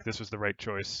 I feel like this was the right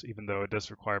choice, even though it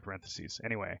does require parentheses.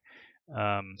 Anyway,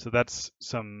 so that's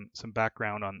some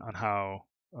background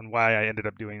on why I ended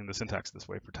up doing the syntax this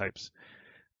way for types.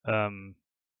 I'm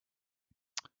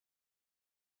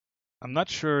not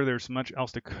sure there's much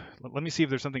else to. Let me see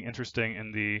if there's something interesting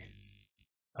in the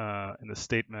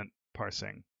statement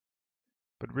parsing.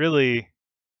 But really,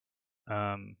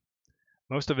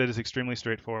 most of it is extremely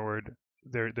straightforward.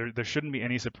 There shouldn't be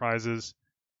any surprises.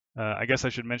 I guess I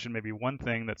should mention maybe one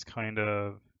thing that's kind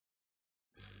of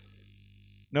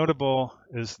notable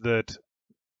is that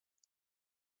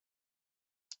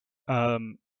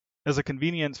as a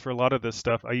convenience for a lot of this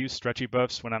stuff, I use stretchy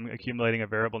buffs when I'm accumulating a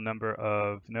variable number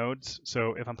of nodes.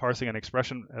 So if I'm parsing an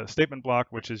expression, a statement block,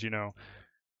 which is,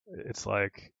 it's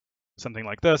like something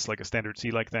like this, like a standard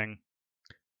C-like thing,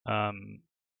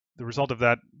 the result of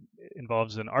that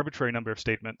involves an arbitrary number of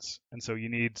statements, and so you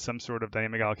need some sort of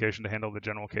dynamic allocation to handle the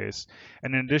general case.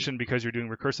 And in addition, because you're doing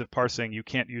recursive parsing, you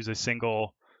can't use a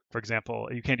single, for example,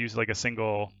 you can't use like a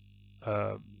single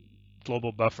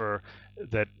global buffer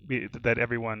that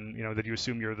everyone, that you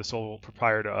assume you're the sole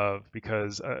proprietor of,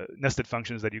 because nested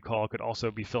functions that you call could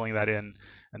also be filling that in,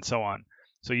 and so on.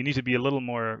 So you need to be a little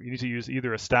more, you need to use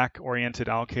either a stack-oriented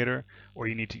allocator, or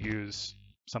you need to use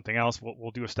something else.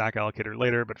 We'll do a stack allocator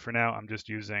later, but for now I'm just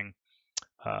using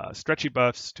stretchy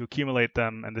buffs to accumulate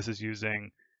them, and this is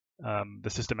using the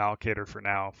system allocator for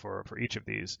now for each of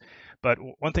these. But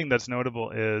one thing that's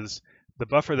notable is the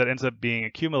buffer that ends up being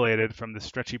accumulated from the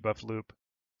stretchy buff loop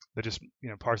that just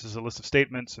parses a list of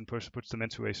statements and puts them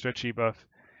into a stretchy buff,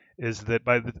 is that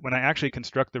when I actually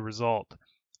construct the result,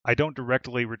 I don't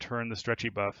directly return the stretchy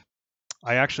buff.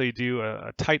 I actually do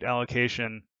a tight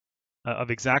allocation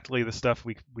of exactly the stuff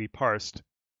we parsed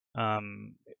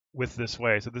with this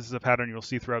way. So this is a pattern you'll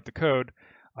see throughout the code.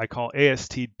 I call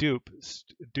AST dupe.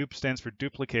 Dupe stands for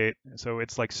duplicate. So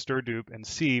it's like stir dupe in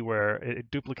C, where it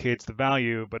duplicates the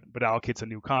value but allocates a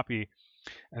new copy.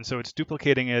 And so it's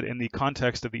duplicating it in the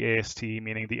context of the AST,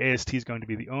 meaning the AST is going to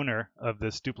be the owner of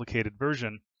this duplicated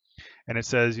version. And it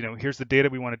says, here's the data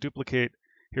we want to duplicate.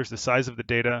 Here's the size of the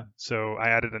data. So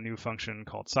I added a new function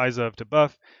called sizeof to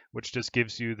buff, which just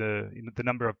gives you the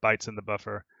number of bytes in the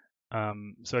buffer.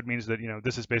 So it means that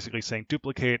this is basically saying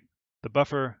duplicate the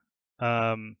buffer,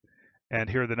 and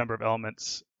here are the number of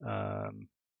elements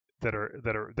that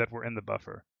were in the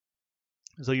buffer.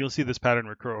 So you'll see this pattern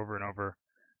recur over and over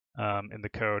in the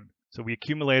code. So we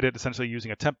accumulate it essentially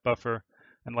using a temp buffer.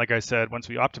 And like I said, once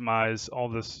we optimize, all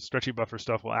this stretchy buffer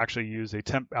stuff will actually use a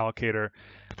temp allocator,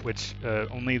 which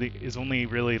is only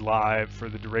really live for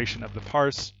the duration of the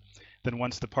parse. Then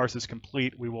once the parse is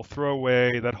complete, we will throw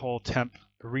away that whole temp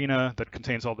arena that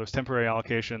contains all those temporary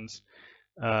allocations,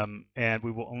 and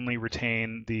we will only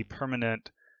retain the permanent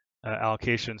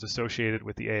allocations associated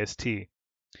with the AST.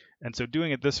 And so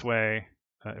doing it this way,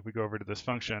 if we go over to this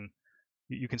function,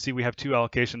 you can see we have two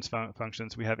allocations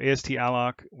functions. We have AST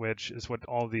alloc, which is what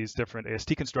all these different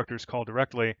AST constructors call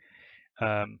directly.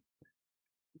 I'll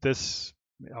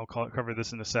cover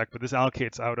this in a sec, but this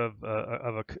allocates out of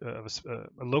a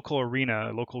local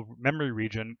arena, a local memory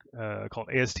region called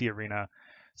AST arena,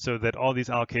 so that all these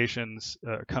allocations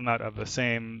come out of the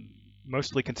same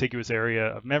mostly contiguous area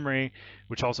of memory,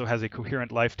 which also has a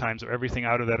coherent lifetime, so everything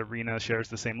out of that arena shares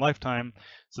the same lifetime.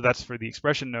 So that's for the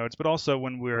expression nodes, but also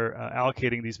when we're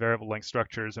allocating these variable length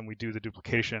structures and we do the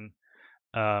duplication,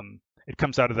 it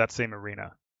comes out of that same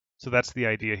arena. So that's the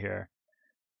idea here.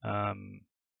 Um,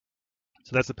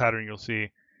 so that's the pattern you'll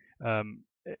see.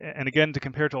 And again, to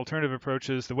compare to alternative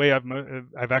approaches, the way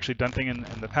I've actually done things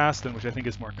in the past, and which I think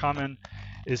is more common,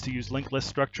 is to use linked list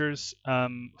structures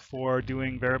for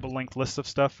doing variable linked lists of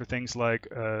stuff for things like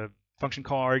function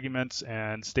call arguments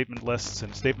and statement lists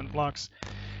and statement blocks.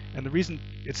 And the reason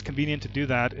it's convenient to do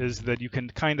that is that you can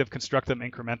kind of construct them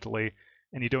incrementally,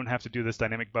 and you don't have to do this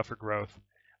dynamic buffer growth.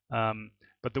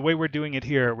 But the way we're doing it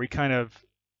here, we kind of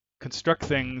construct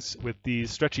things with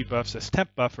these stretchy buffs as temp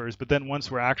buffers, but then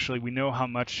once we know how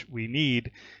much we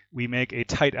need, we make a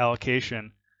tight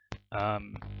allocation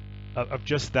of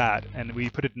just that, and we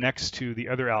put it next to the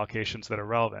other allocations that are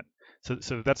relevant.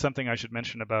 So that's something I should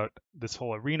mention about this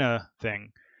whole arena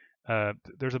thing.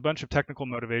 There's a bunch of technical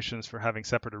motivations for having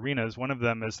separate arenas. One of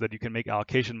them is that you can make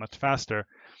allocation much faster.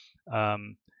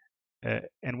 And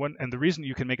the reason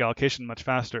you can make allocation much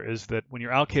faster is that when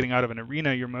you're allocating out of an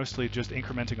arena, you're mostly just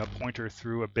incrementing a pointer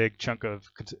through a big chunk of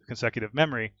consecutive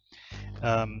memory.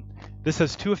 This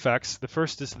has two effects. The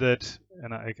first is that,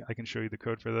 and I can show you the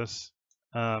code for this.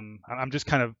 I'm just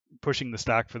kind of pushing the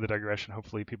stack for the digression.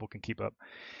 Hopefully people can keep up.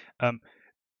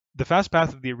 The fast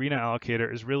path of the arena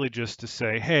allocator is really just to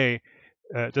say, hey,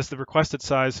 does the requested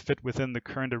size fit within the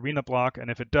current arena block?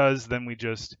 And if it does, then we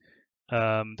just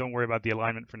don't worry about the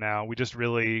alignment for now. We just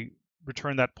really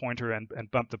return that pointer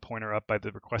and bump the pointer up by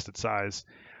the requested size.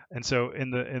 And so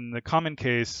in the common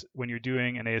case, when you're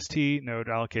doing an AST node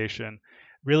allocation,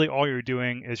 really all you're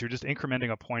doing is you're just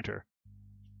incrementing a pointer.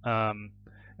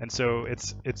 And so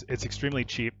it's extremely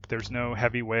cheap. There's no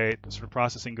heavyweight sort of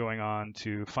processing going on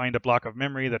to find a block of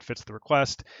memory that fits the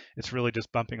request. It's really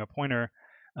just bumping a pointer.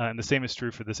 And the same is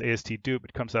true for this AST dupe.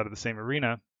 It comes out of the same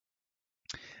arena.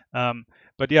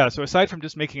 But yeah, so aside from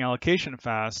just making allocation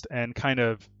fast and kind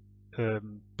of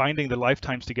binding the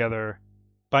lifetimes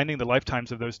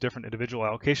of those different individual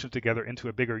allocations together into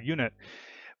a bigger unit,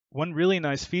 one really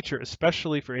nice feature,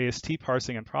 especially for AST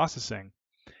parsing and processing,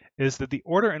 is that the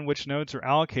order in which nodes are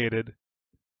allocated,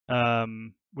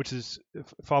 follows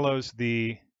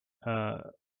the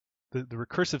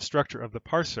recursive structure of the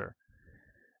parser,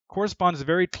 corresponds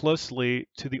very closely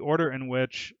to the order in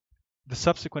which the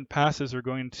subsequent passes are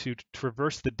going to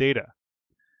traverse the data.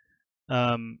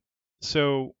 And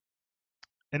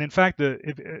in fact,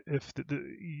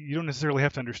 you don't necessarily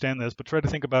have to understand this, but try to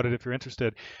think about it if you're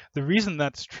interested. The reason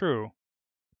that's true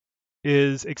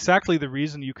is exactly the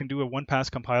reason you can do a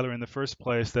one-pass compiler in the first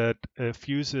place that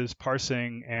fuses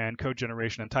parsing and code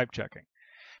generation and type checking.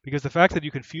 Because the fact that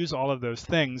you can fuse all of those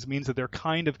things means that they're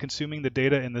kind of consuming the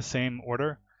data in the same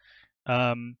order.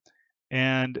 And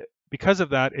because of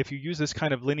that, if you use this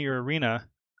kind of linear arena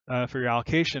for your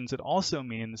allocations, it also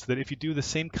means that if you do the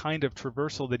same kind of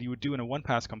traversal that you would do in a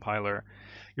one-pass compiler,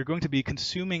 you're going to be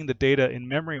consuming the data in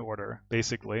memory order,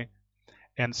 basically.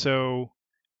 And so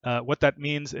what that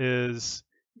means is,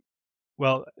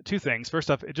 well, two things. First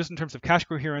off, just in terms of cache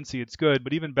coherency, it's good,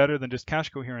 but even better than just cache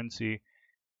coherency,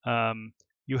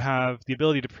 you have the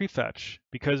ability to prefetch,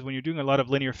 because when you're doing a lot of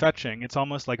linear fetching, it's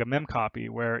almost like a mem copy,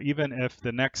 where even if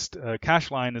the next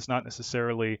cache line is not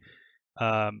necessarily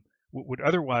would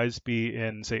otherwise be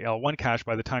in, say, L1 cache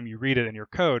by the time you read it in your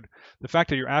code, the fact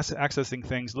that you're accessing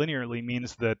things linearly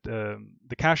means that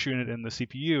the cache unit in the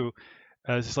CPU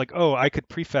is like, oh, I could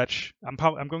prefetch.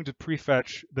 I'm going to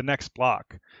prefetch the next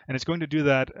block, and it's going to do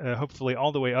that hopefully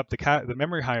all the way up the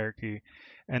memory hierarchy.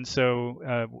 And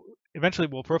so eventually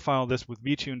we'll profile this with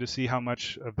vtune to see how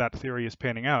much of that theory is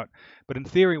panning out. But in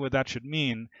theory, what that should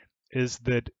mean is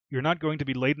that you're not going to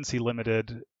be latency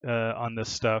limited on this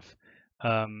stuff.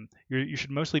 You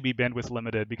should mostly be bandwidth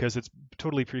limited because it's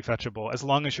totally prefetchable as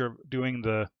long as you're doing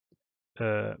the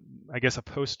I guess a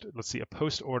post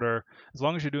order. As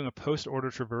long as you're doing a post order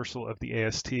traversal of the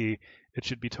AST, it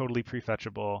should be totally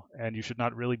prefetchable, and you should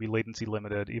not really be latency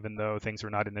limited, even though things are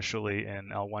not initially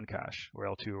in L1 cache or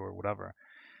L2 or whatever.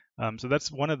 So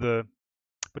that's one of the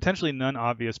potentially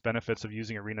non-obvious benefits of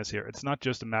using arenas here. It's not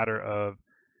just a matter of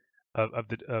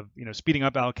speeding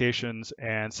up allocations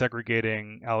and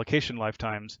segregating allocation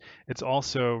lifetimes. It's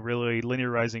also really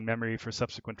linearizing memory for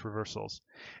subsequent traversals.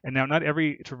 And now, not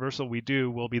every traversal we do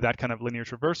will be that kind of linear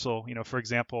traversal. For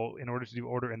example, in order to do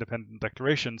order independent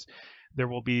declarations, there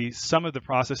will be some of the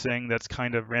processing that's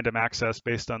kind of random access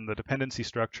based on the dependency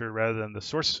structure rather than the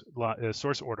source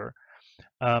order.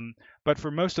 But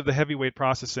for most of the heavyweight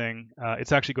processing,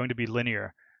 it's actually going to be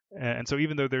linear. And so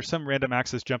even though there's some random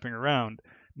access jumping around,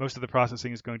 most of the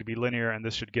processing is going to be linear, and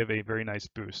this should give a very nice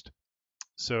boost.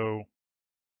 So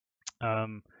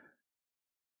that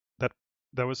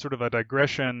that was sort of a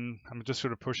digression. I'm just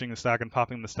sort of pushing the stack and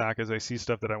popping the stack as I see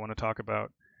stuff that I want to talk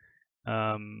about.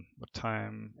 What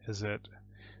time is it?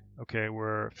 Okay,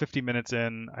 we're 50 minutes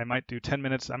in. I might do 10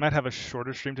 minutes. I might have a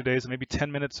shorter stream today, so maybe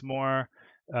 10 minutes more,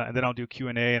 and then I'll do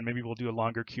Q&A, and maybe we'll do a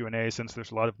longer Q&A since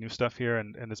there's a lot of new stuff here,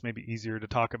 and this may be easier to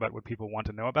talk about what people want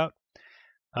to know about.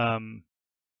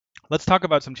 Let's talk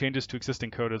about some changes to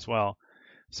existing code as well.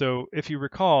 So if you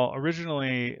recall,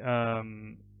 originally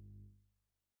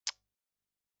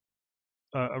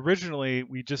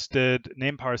we just did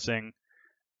name parsing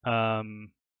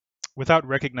without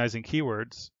recognizing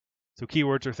keywords. So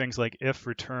keywords are things like if,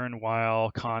 return,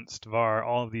 while, const, var,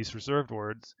 all of these reserved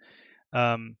words.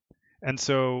 And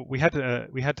so we had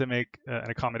to make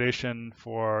an accommodation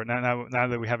for now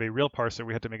that we have a real parser,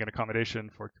 we had to make an accommodation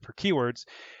for keywords.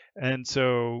 And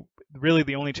so really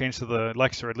the only change to the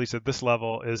lexer, at least at this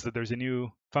level, is that there's a new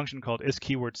function called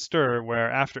isKeywordStir, where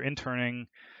after interning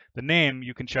the name,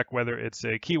 you can check whether it's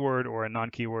a keyword or a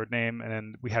non-keyword name,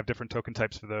 and we have different token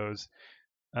types for those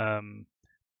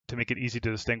to make it easy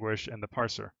to distinguish in the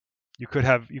parser. You could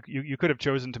have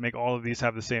chosen to make all of these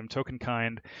have the same token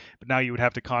kind, but now you would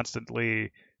have to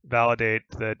constantly validate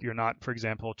that you're not, for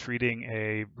example, treating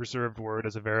a reserved word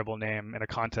as a variable name in a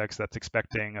context that's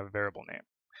expecting a variable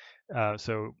name.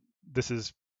 So this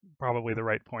is probably the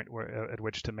right point at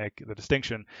which to make the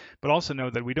distinction, but also know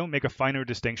that we don't make a finer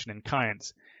distinction in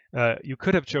kinds. You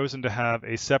could have chosen to have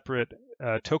a separate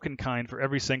token kind for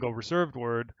every single reserved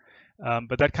word,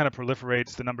 but that kind of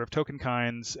proliferates the number of token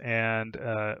kinds, and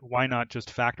why not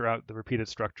just factor out the repeated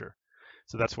structure?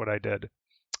 So that's what I did.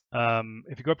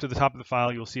 If you go up to the top of the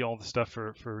file, you'll see all the stuff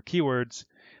for keywords.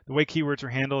 The way keywords are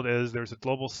handled is there's a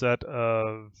global set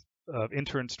of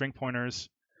intern string pointers,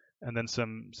 and then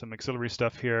some auxiliary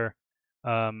stuff here.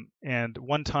 And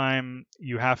one time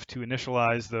you have to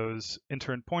initialize those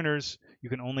intern pointers. You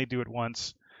can only do it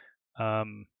once.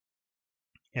 And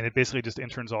it basically just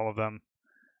interns all of them.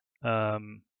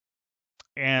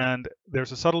 And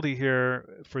there's a subtlety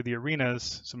here for the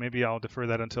arenas, so maybe I'll defer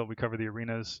that until we cover the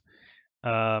arenas.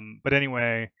 But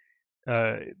anyway,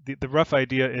 the rough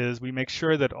idea is we make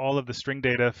sure that all of the string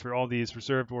data for all these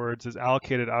reserved words is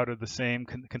allocated out of the same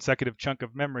consecutive chunk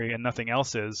of memory, and nothing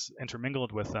else is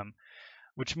intermingled with them,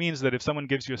 which means that if someone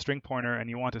gives you a string pointer and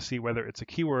you want to see whether it's a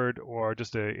keyword or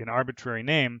just an arbitrary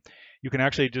name, you can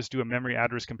actually just do a memory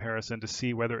address comparison to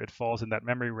see whether it falls in that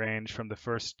memory range from the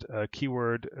first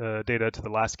keyword data to the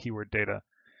last keyword data.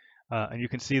 And you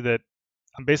can see that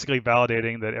I'm basically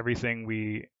validating that everything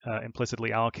we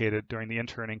implicitly allocated during the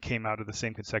interning came out of the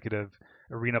same consecutive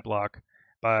arena block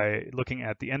by looking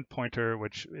at the end pointer,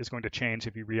 which is going to change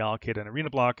if you reallocate an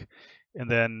arena block, and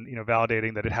then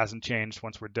validating that it hasn't changed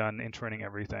once we're done interning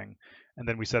everything. And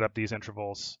then we set up these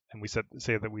intervals, and we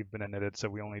say that we've been initted, so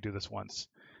we only do this once.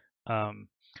 So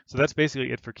that's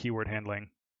basically it for keyword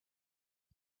handling.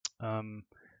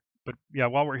 But yeah,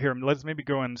 while we're here, let's maybe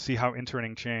go and see how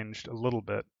interning changed a little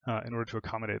bit in order to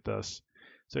accommodate this.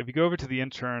 So if you go over to the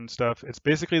intern stuff, it's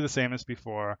basically the same as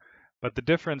before, but the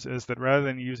difference is that rather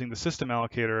than using the system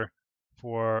allocator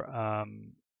for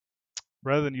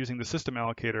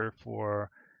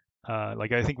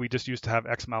like I think we just used to have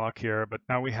xmalloc here, but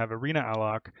now we have arena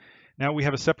alloc. Now we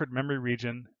have a separate memory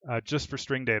region just for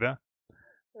string data.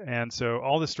 And so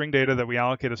all the string data that we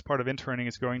allocate as part of interning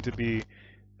is going to be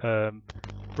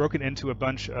broken into a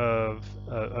bunch of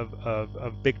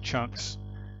big chunks,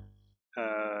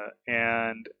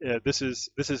 and this is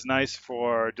nice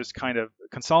for just kind of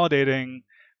consolidating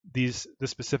this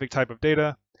specific type of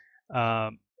data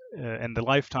and the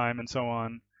lifetime and so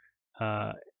on.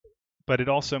 But it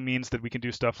also means that we can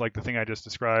do stuff like the thing I just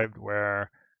described,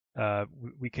 where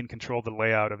we can control the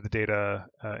layout of the data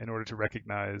in order to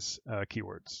recognize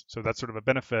keywords. So that's sort of a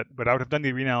benefit, but I would have done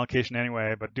the arena allocation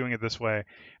anyway, but doing it this way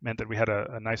meant that we had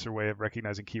a nicer way of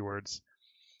recognizing keywords.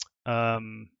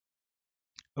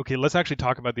 Okay, let's actually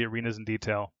talk about the arenas in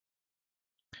detail.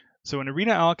 So an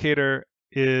arena allocator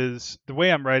is, the way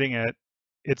I'm writing it,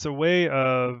 it's a way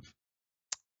of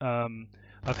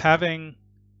having,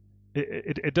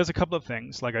 it does a couple of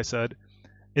things, like I said.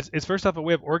 It's first off a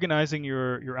way of organizing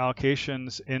your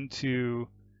allocations into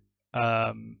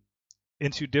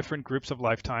different groups of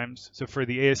lifetimes. So for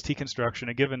the AST construction,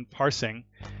 a given parsing,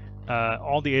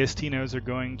 all the AST nodes are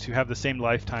going to have the same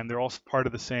lifetime. They're all part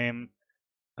of the same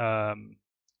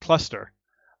cluster,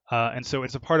 and so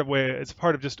it's a part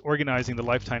of just organizing the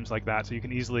lifetimes like that, so you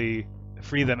can easily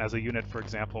free them as a unit, for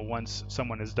example, once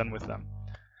someone is done with them.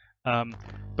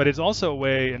 But it's also a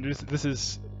way, and this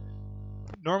is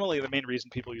normally the main reason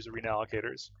people use arena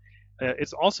allocators.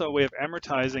 it's also a way of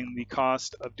amortizing the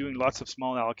cost of doing lots of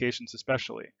small allocations,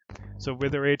 especially. So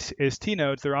with our AST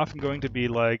nodes, they're often going to be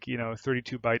like,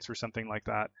 32 bytes or something like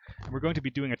that. And we're going to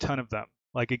be doing a ton of them.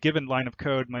 Like a given line of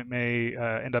code may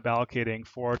end up allocating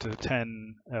 4 to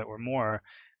 10 or more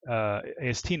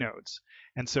AST nodes.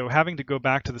 And so having to go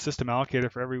back to the system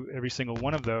allocator for every single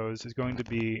one of those is going to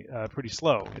be pretty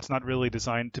slow. It's not really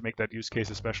designed to make that use case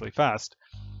especially fast.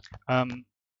 And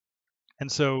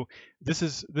so this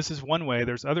is one way.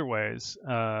 There's other ways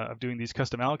of doing these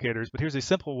custom allocators, but here's a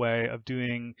simple way of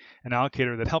doing an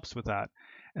allocator that helps with that.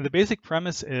 And the basic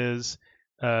premise is,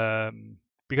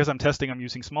 because I'm testing, I'm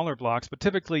using smaller blocks, but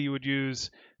typically you would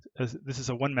use, this is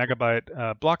a 1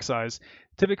 megabyte block size.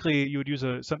 Typically you would use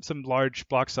some large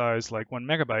block size like 1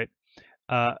 megabyte.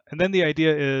 And then the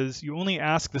idea is you only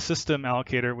ask the system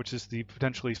allocator, which is the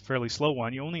potentially fairly slow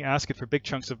one, you only ask it for big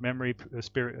chunks of memory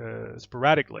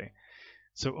sporadically.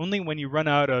 So only when you run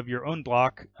out of your own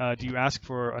block do you ask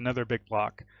for another big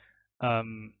block.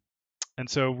 And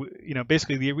so,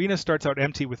 basically the arena starts out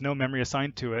empty with no memory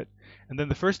assigned to it. And then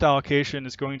the first allocation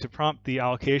is going to prompt the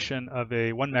allocation of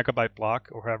a 1 megabyte block,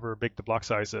 or however big the block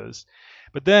size is.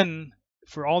 But then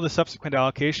for all the subsequent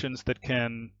allocations that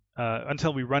can,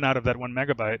 until we run out of that 1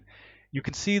 megabyte, you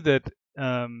can see that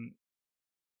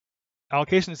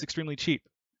allocation is extremely cheap.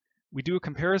 We do a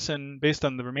comparison based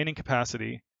on the remaining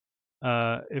capacity.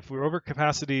 If we're over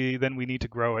capacity, then we need to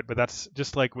grow it, but that's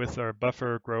just like with our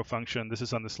buffer grow function. This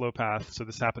is on the slow path, so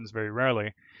this happens very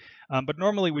rarely. But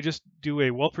normally we just do a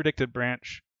well-predicted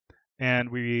branch, and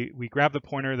we grab the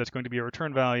pointer that's going to be a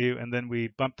return value, and then we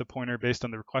bump the pointer based on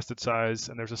the requested size.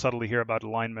 And there's a subtlety here about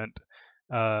alignment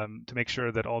to make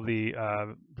sure that all the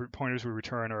pointers we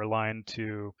return are aligned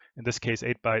to, in this case,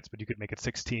 8 bytes, but you could make it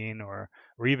 16 or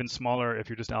even smaller if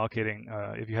you're just allocating,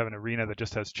 if you have an arena that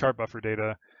just has chart buffer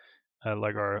data,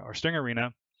 like our string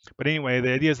arena. But anyway,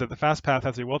 the idea is that the fast path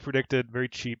has a well-predicted, very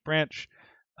cheap branch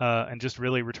and just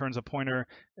really returns a pointer.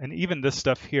 And even this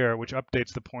stuff here, which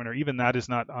updates the pointer, even that is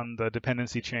not on the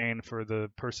dependency chain for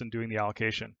the person doing the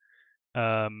allocation.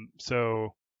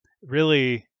 So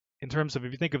really, in terms of,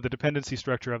 if you think of the dependency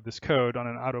structure of this code on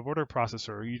an out-of-order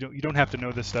processor, you don't have to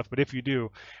know this stuff, but if you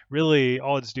do, really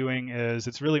all it's doing is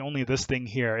it's really only this thing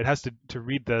here. It has to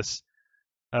read this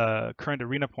current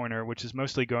arena pointer, which is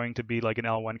mostly going to be like an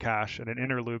L1 cache, and in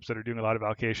inner loops that are doing a lot of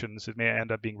allocations, it may end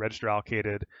up being register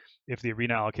allocated if the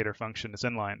arena allocator function is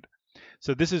inlined.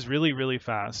 So this is really, really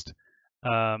fast.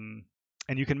 And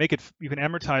you can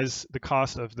amortize the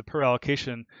cost of the per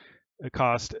allocation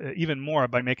cost even more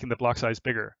by making the block size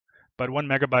bigger. But 1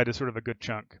 megabyte is sort of a good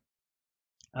chunk.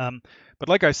 But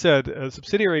like I said, a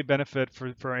subsidiary benefit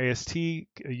for AST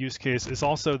use case is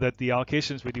also that the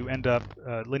allocations we do end up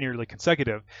linearly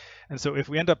consecutive. And so if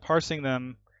we end up processing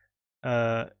them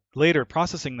later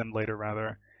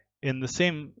rather, in the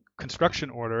same construction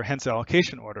order, hence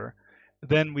allocation order,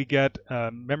 then we get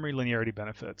memory linearity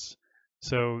benefits.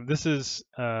 So this is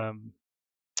about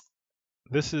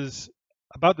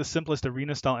the simplest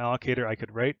arena style allocator I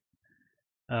could write.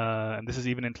 And this is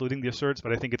even including the asserts,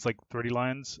 but I think it's like 30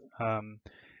 lines.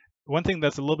 One thing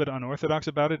that's a little bit unorthodox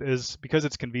about it is because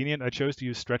it's convenient, I chose to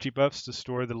use stretchy buffs to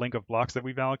store the link of blocks that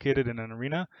we've allocated in an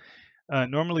arena.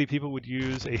 Normally people would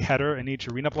use a header in each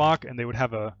arena block, and they would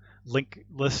have a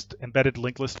embedded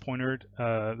linked list pointer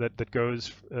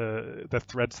that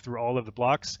threads through all of the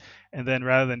blocks. And then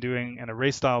rather than doing an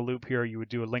array style loop here, you would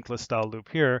do a linked list style loop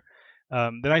here.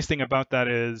 The nice thing about that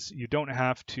is you don't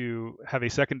have to have a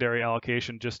secondary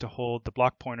allocation just to hold the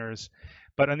block pointers.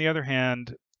 But on the other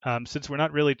hand, since we're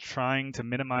not really trying to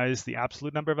minimize the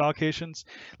absolute number of allocations,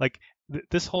 like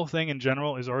this whole thing in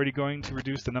general is already going to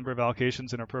reduce the number of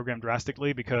allocations in our program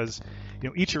drastically, because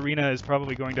each arena is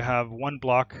probably going to have one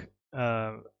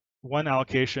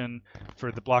allocation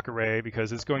for the block array,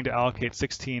 because it's going to allocate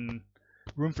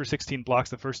room for 16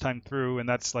 blocks the first time through, and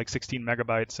that's like 16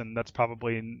 megabytes, and that's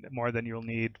probably more than you'll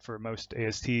need for most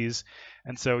ASTs.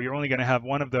 And so you're only going to have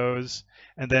one of those,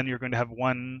 and then you're going to have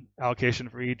one allocation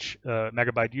for each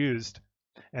megabyte used.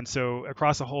 And so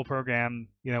across the whole program,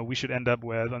 we should end up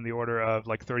with on the order of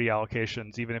like 30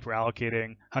 allocations, even if we're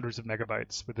allocating hundreds of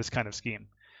megabytes with this kind of scheme.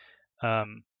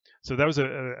 So that was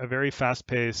a very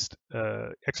fast-paced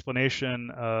explanation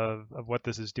of what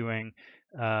this is doing.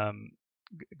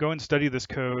 Go and study this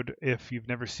code if you've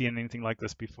never seen anything like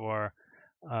this before.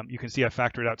 You can see I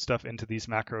factored out stuff into these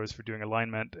macros for doing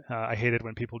alignment. I hate it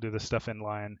when people do this stuff in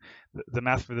line. The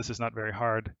math for this is not very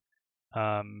hard.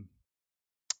 I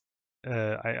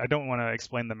don't want to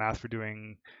explain the math for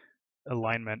doing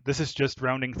alignment. This is just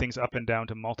rounding things up and down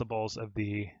to multiples of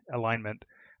the alignment.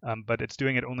 but it's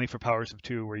doing it only for powers of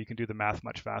 2, where you can do the math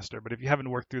much faster. But if you haven't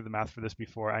worked through the math for this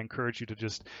before, I encourage you to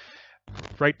just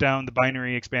write down the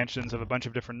binary expansions of a bunch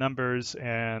of different numbers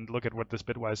and look at what this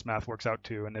bitwise math works out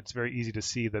to. And it's very easy to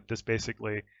see that this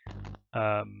basically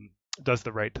does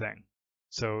the right thing.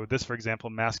 So this, for example,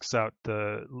 masks out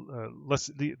the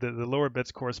lower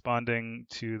bits corresponding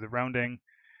to the rounding,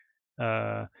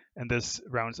 and this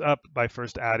rounds up by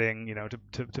first adding,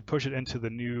 to push it into the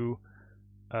new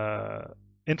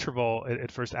interval,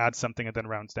 it first adds something and then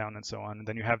rounds down and so on. And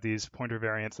then you have these pointer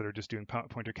variants that are just doing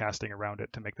pointer casting around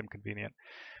it to make them convenient.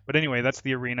 But anyway, that's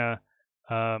the arena.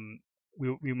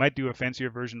 We might do a fancier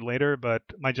version later, but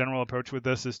my general approach with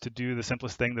this is to do the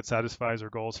simplest thing that satisfies our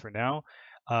goals for now.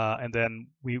 And then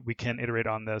we can iterate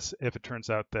on this if it turns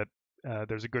out that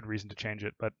there's a good reason to change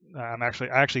it. But I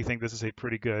actually think this is a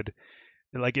pretty good,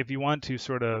 like, if you want to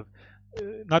sort of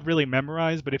not really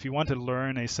memorize, but if you want to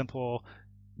learn a simple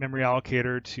memory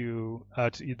allocator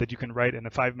that you can write in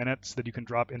 5 minutes that you can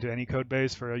drop into any code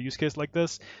base for a use case like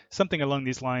this, something along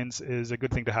these lines is a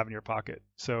good thing to have in your pocket.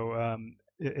 So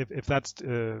if that's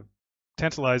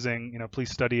tantalizing,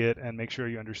 please study it and make sure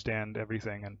you understand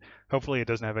everything. And hopefully it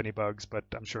doesn't have any bugs, but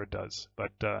I'm sure it does.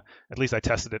 But at least I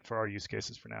tested it for our use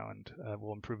cases for now, and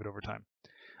we'll improve it over time.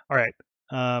 All right.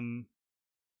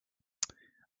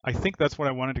 I think that's what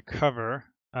I wanted to cover.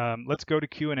 Let's go to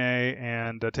Q&A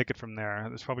and take it from there.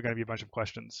 There's probably going to be a bunch of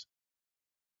questions.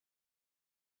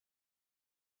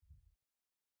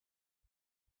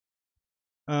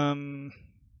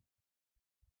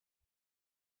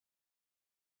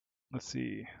 Let's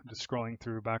see. I'm just scrolling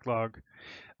through backlog.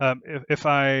 If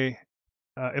I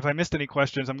missed any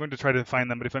questions, I'm going to try to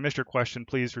find them. But if I missed your question,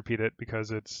 please repeat it,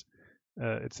 because it's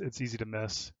easy to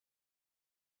miss.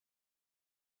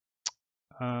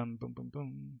 Boom, boom,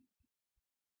 boom.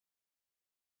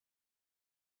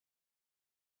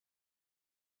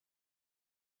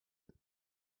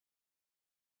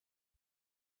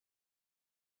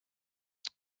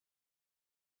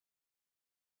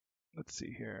 Let's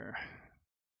see here.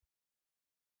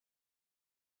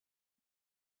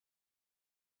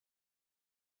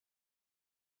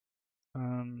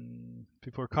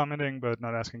 People are commenting but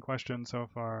not asking questions so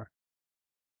far.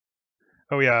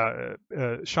 Oh yeah,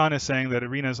 Sean is saying that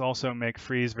arenas also make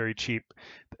freeze very cheap.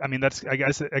 I mean, I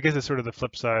guess it's sort of the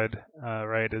flip side,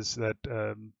 right? Is that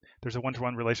there's a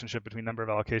one-to-one relationship between number of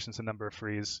allocations and number of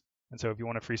frees, and so if you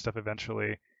want to free stuff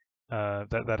eventually,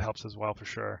 that helps as well for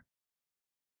sure.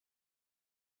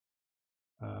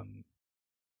 And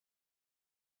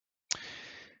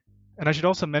I should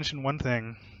also mention one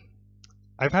thing.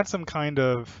 I've had some kind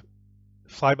of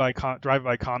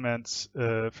drive-by comments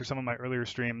for some of my earlier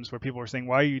streams where people were saying,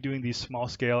 why are you doing these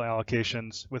small-scale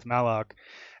allocations with malloc?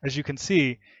 As you can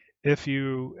see,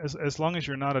 as long as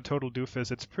you're not a total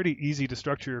doofus, it's pretty easy to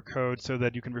structure your code so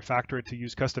that you can refactor it to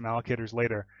use custom allocators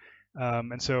later.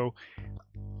 And so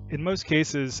in most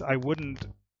cases, I wouldn't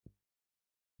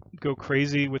go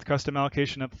crazy with custom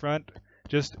allocation up front.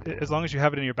 Just as long as you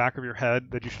have it in your back of your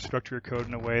head that you should structure your code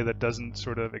in a way that doesn't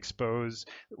sort of expose,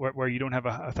 where you don't have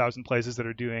a thousand places that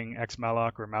are doing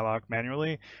xmalloc or malloc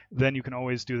manually, then you can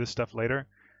always do this stuff later.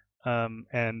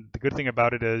 And the good thing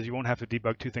about it is you won't have to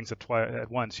debug two things at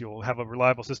once. You'll have a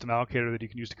reliable system allocator that you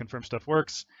can use to confirm stuff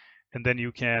works, and then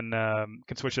you can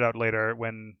switch it out later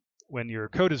when your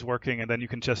code is working, and then you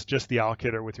can just the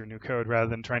allocator with your new code rather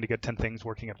than trying to get 10 things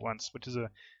working at once, which is a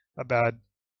bad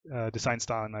design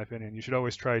style in my opinion. You should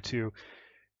always try to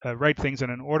write things in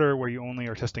an order where you only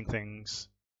are testing things,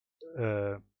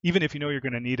 even if you know you're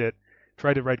going to need it.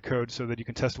 Try to write code so that you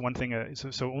can test one thing,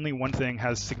 so only one thing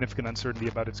has significant uncertainty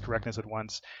about its correctness at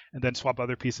once, and then swap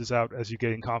other pieces out as you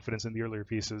gain confidence in the earlier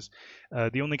pieces.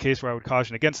 The only case where I would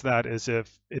caution against that is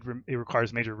if it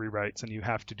requires major rewrites and you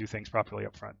have to do things properly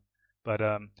up front. But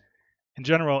in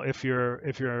general, if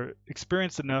you're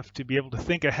experienced enough to be able to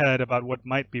think ahead about what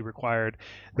might be required,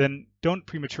 then don't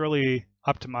prematurely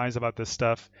optimize about this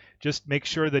stuff. Just make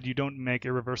sure that you don't make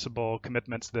irreversible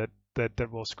commitments that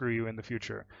will screw you in the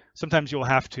future. Sometimes you'll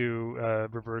have to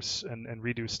reverse and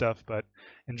redo stuff, but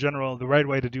in general, the right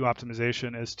way to do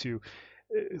optimization is to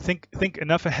think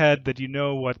enough ahead that you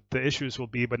know what the issues will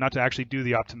be, but not to actually do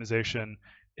the optimization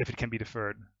if it can be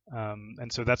deferred.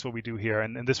 And so that's what we do here.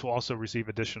 And this will also receive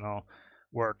additional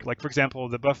work. Like, for example,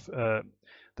 the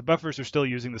buffers are still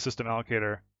using the system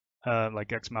allocator, like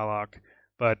xmalloc,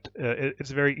 but it's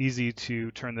very easy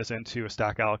to turn this into a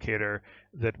stack allocator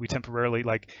that we temporarily,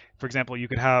 like, for example, you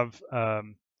could have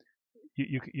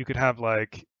you could have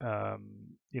like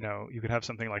you could have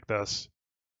something like this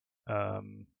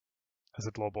as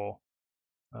a global.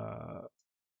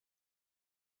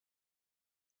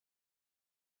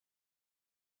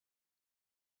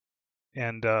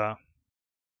 and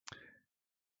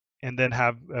then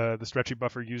have the stretchy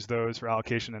buffer use those for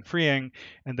allocation and freeing.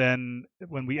 And then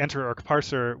when we enter our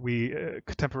parser, we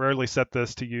temporarily set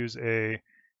this to use a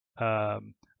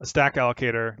stack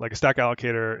allocator. Like a stack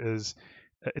allocator is,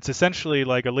 it's essentially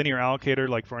like a linear allocator,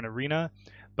 like for an arena,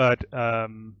 but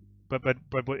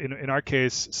in our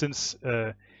case, since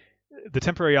the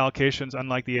temporary allocations,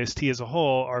 unlike the AST as a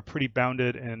whole, are pretty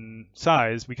bounded in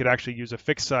size, we could actually use a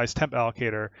fixed size temp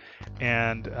allocator,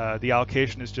 and the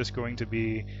allocation is just going to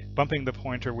be bumping the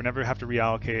pointer whenever we have to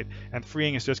reallocate, and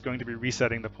freeing is just going to be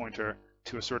resetting the pointer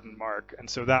to a certain mark. And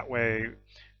so that way,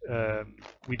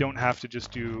 we don't have to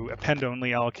just do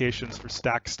append-only allocations for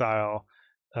stack style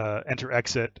enter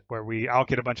exit, where we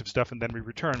allocate a bunch of stuff and then we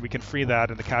return. We can free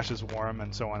that, and the cache is warm,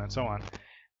 and so on and so on.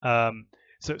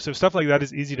 So stuff like that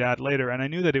is easy to add later, and I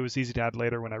knew that it was easy to add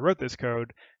later when I wrote this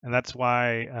code, and that's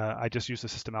why I just used the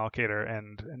system allocator,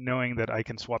 and knowing that I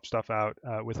can swap stuff out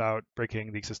without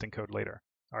breaking the existing code later.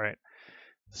 All right.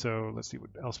 So let's see what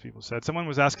else people said. Someone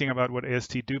was asking about what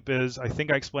AST dupe is. I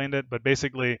think I explained it, but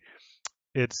basically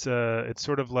it's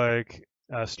sort of like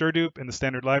stirdupe in the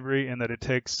standard library, in that it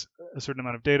takes a certain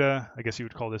amount of data. I guess you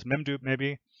would call this memdupe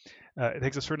maybe. It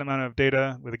takes a certain amount of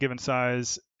data with a given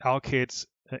size, allocates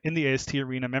in the AST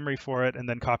arena memory for it, and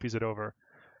then copies it over.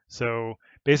 So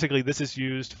basically, this is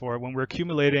used for when we're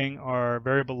accumulating our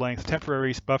variable length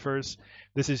temporary buffers.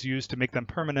 This is used to make them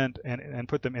permanent and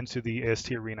put them into the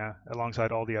AST arena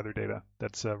alongside all the other data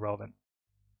that's relevant.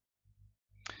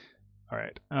 All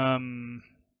right.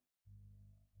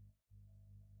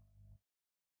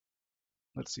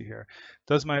 Let's see here.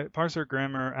 Does my parser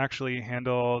grammar actually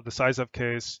handle the size of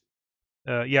case?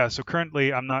 Yeah, so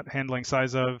currently I'm not handling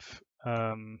size of.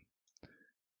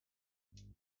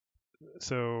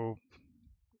 So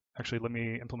actually, let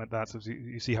me implement that so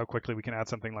you see how quickly we can add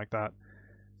something like that.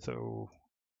 So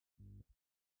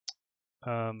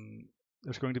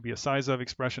there's going to be a size of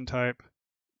expression type.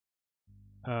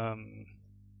 And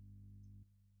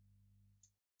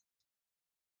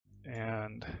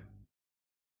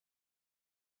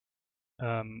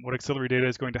what auxiliary data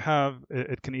is going to have,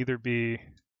 it can either be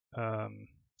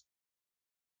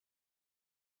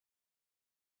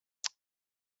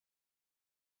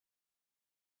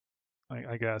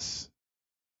I guess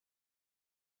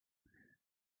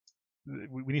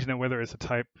we need to know whether it's a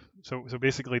type. So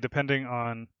basically, depending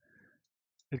on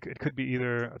it could be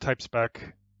either a type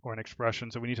spec or an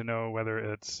expression. So we need to know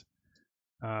whether it's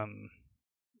I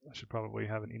should probably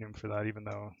have an enum for that, even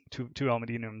though two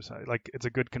element enums, like it's a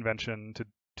good convention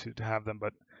to have them,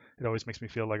 but it always makes me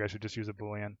feel like I should just use a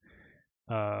Boolean.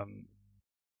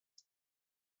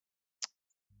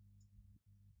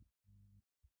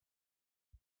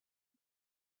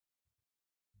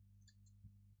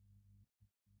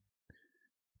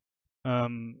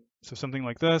 So something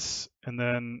like this, and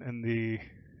then in the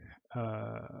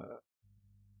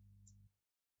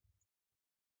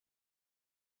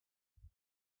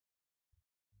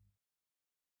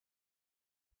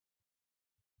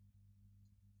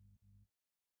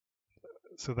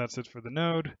so that's it for the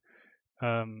node.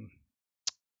 Then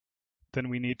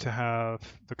we need to have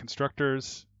the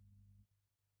constructors.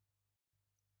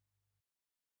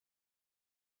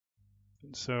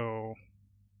 So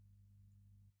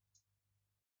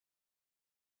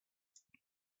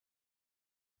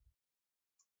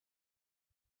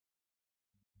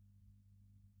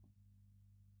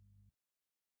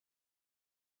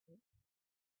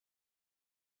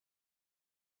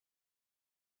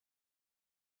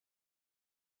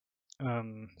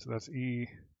so that's E,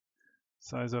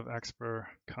 size of expr,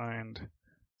 kind,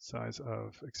 size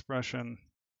of expression,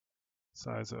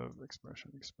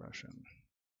 expression,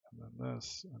 and then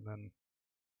this, and then.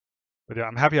 But yeah,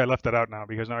 I'm happy I left that out now,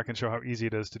 because now I can show how easy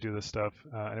it is to do this stuff,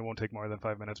 and it won't take more than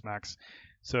 5 minutes max.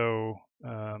 So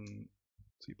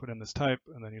you put in this type,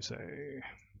 and then you say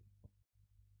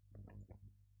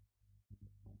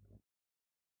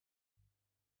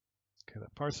okay,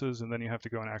 that parses, and then you have to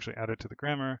go and actually add it to the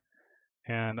grammar.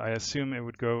 And I assume it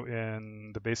would go in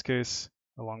the base case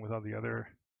along with all the other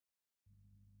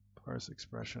parse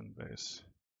expression base.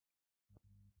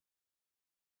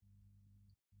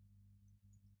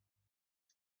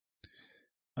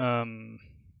 Or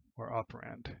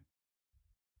operand.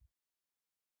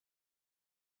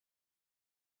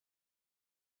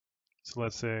 So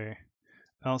let's say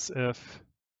else if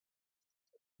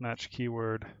match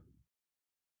keyword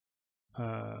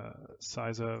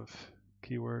size of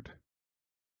keyword.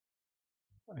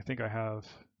 I think I have,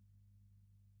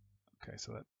 okay,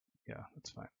 so that, yeah,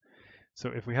 that's fine. So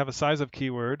if we have a size of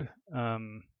keyword,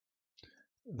 then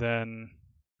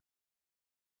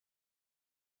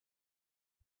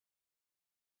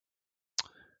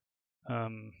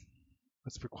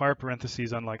let's require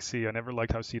parentheses unlike C. I never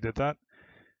liked how C did that.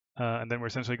 And then we're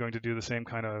essentially going to do the same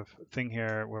kind of thing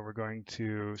here where we're going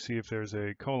to see if there's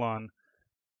a colon.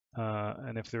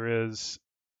 And if there is,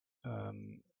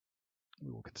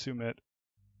 we will consume it.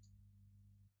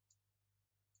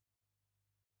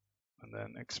 And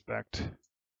then expect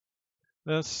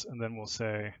this. And then we'll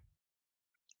say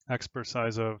expr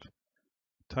size of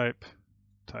type,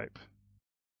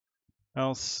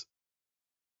 else.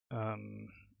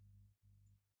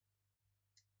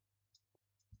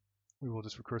 We will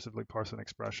just recursively parse an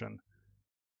expression.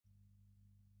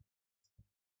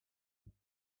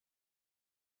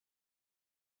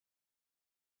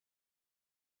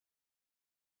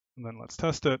 And then let's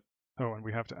test it. Oh, and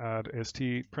we have to add AST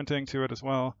printing to it as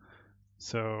well.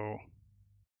 So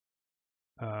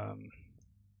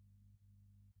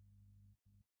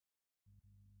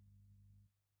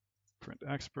print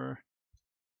expr.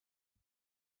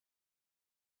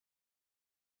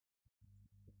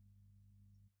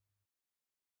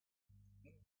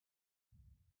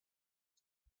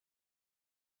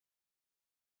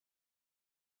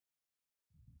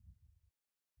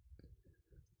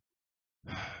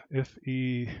 If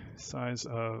e size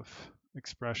of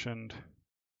expression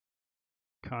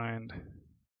kind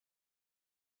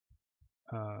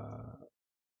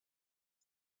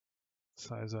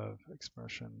size of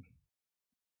expression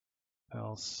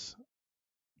else,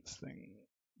 this thing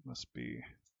must be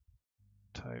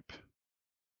type.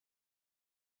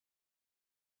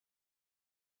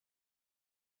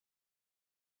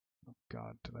 Oh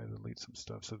God, did I delete some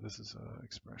stuff? So this is an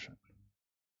expression.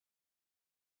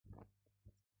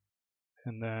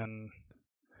 And then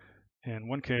in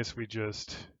one case, we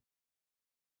just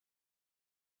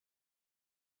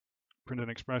print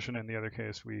an expression. In the other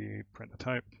case, we print the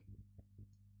type.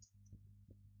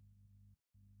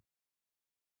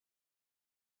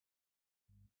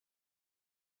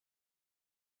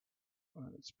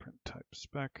 Let's print type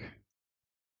spec.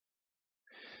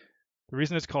 The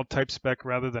reason it's called type spec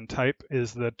rather than type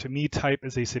is that to me, type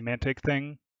is a semantic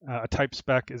thing. A type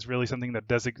spec is really something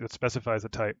that specifies a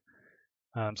type.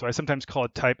 So I sometimes call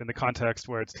it type in the context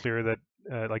where it's clear that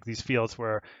like these fields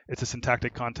where it's a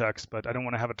syntactic context, but I don't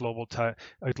want to have a global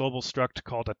struct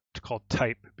called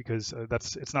type because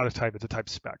it's not a type, it's a type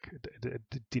spec. It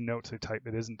denotes a type,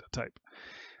 it isn't a type.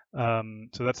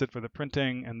 So that's it for the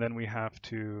printing, and then we have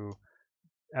to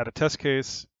add a test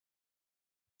case,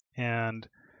 and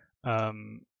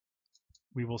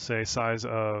we will say size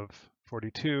of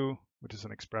 42, which is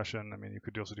an expression. I mean, you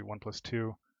could also do 1 plus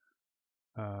 2.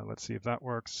 Let's see if that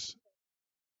works.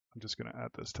 I'm just going to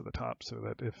add this to the top so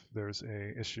that if there's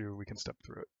a issue, we can step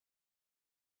through it.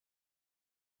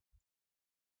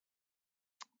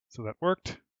 So that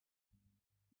worked.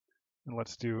 And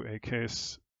let's do a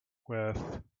case with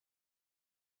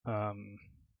something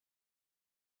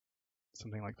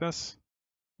like this,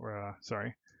 or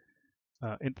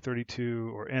int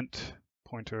 32 or int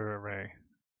pointer array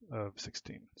of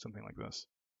 16, something like this.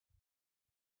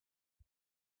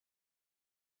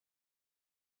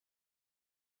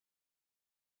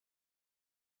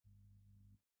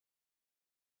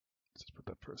 Let's just put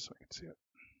that first so I can see it.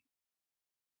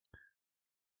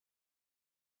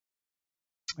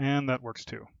 And that works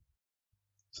too.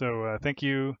 So thank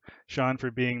you, Sean, for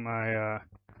being my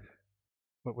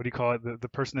what do you call it? The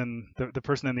person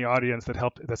in the audience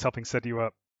that's helping set you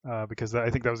up, because I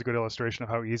think that was a good illustration of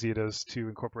how easy it is to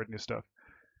incorporate new stuff.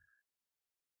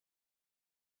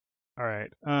 All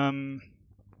right.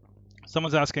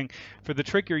 Someone's asking, for the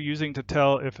trick you're using to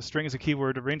tell if a string is a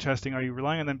keyword of range testing, are you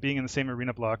relying on them being in the same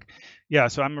arena block? Yeah,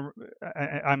 so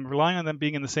I'm relying on them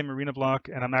being in the same arena block,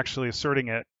 and I'm actually asserting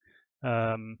it.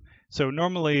 So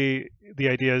normally the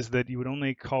idea is that you would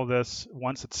only call this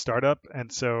once at startup,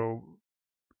 and so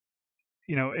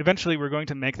eventually we're going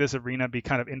to make this arena be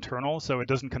kind of internal, so it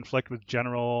doesn't conflict with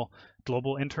general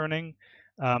global interning.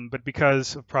 But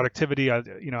because of productivity,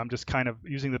 I'm just kind of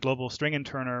using the global string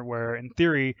interner, where in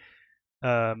theory,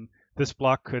 this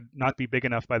block could not be big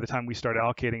enough by the time we start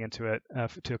allocating into it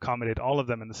to accommodate all of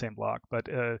them in the same block. But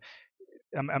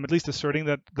I'm at least asserting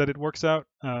that it works out.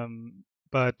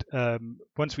 But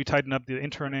once we tighten up the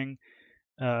interning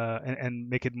and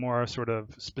make it more sort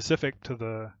of specific to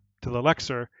the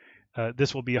lexer,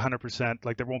 this will be 100%,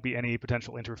 like there won't be any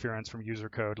potential interference from user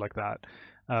code like that.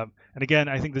 And again,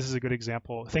 I think this is a good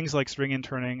example. Things like string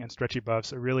interning and stretchy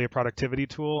buffs are really a productivity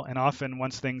tool, and often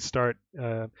once things start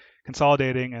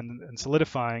consolidating and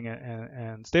solidifying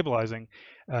and stabilizing,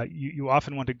 you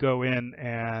often want to go in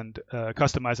and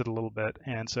customize it a little bit,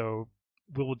 and so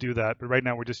we will do that. But right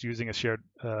now we're just using a shared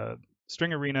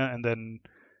string arena and then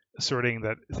asserting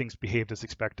that things behaved as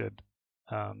expected.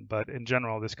 But in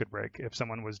general, this could break if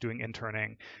someone was doing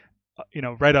interning,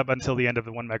 right up until the end of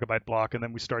the 1 MB block, and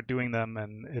then we start doing them,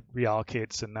 and it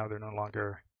reallocates, and now they're no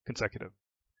longer consecutive.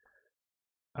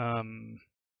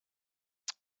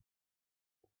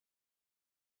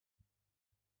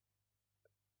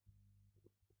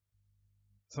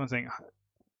 Someone's saying,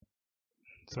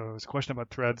 so it's a question about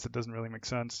threads that doesn't really make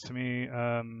sense to me.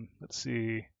 Let's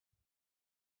see.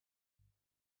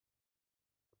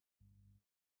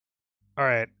 All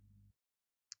right.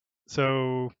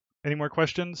 So any more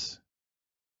questions?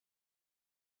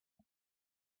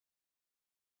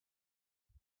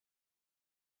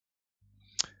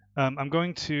 I'm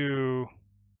going to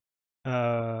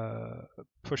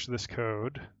push this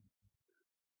code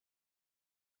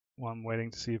while I'm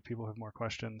waiting to see if people have more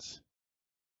questions.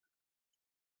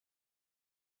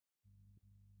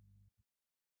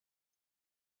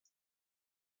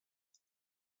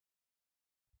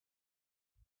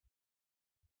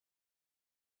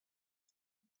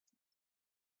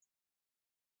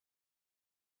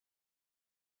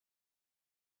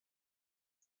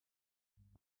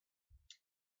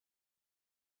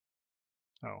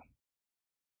 Oh,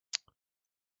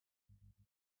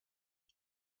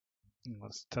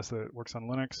 let's test that it works on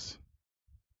Linux.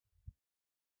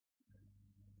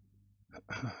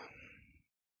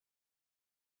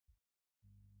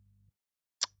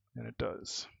 And it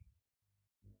does.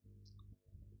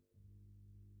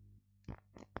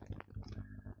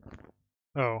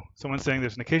 Oh, someone's saying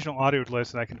there's an occasional audio delay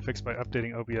that I can fix by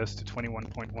updating OBS to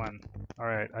 21.1. All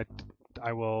right,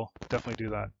 I will definitely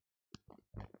do that.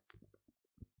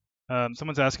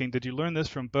 Someone's asking, did you learn this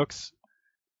from books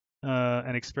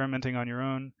and experimenting on your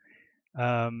own?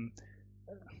 I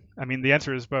mean, the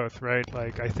answer is both, right?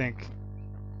 Like, I think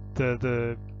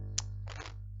a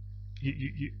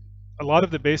lot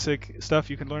of the basic stuff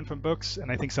you can learn from books, and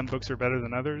I think some books are better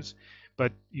than others,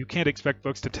 but you can't expect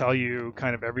books to tell you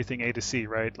kind of everything A to C,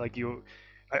 right? Like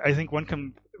I think one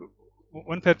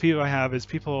pet peeve I have is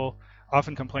people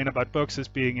often complain about books as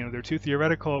being, they're too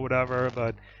theoretical or whatever,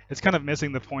 but it's kind of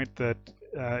missing the point that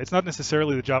it's not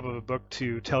necessarily the job of a book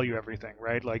to tell you everything,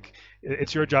 right? Like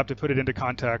it's your job to put it into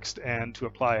context and to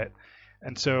apply it.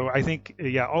 And so I think,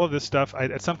 yeah, all of this stuff,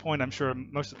 at some point, I'm sure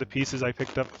most of the pieces I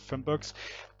picked up from books,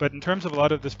 but in terms of a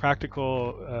lot of this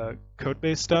practical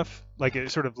code-based stuff, like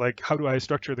sort of like how do I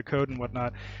structure the code and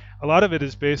whatnot, a lot of it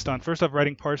is based on, first off,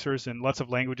 writing parsers in lots of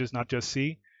languages, not just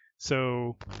C.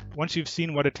 So once you've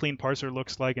seen what a clean parser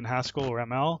looks like in Haskell or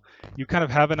ML, you kind of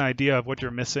have an idea of what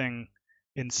you're missing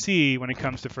in C when it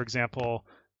comes to, for example,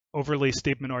 overly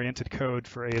statement-oriented code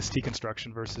for AST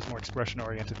construction versus more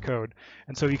expression-oriented code.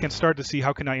 And so you can start to see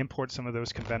how can I import some of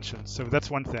those conventions. So that's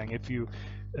one thing. If you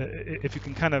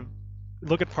can kind of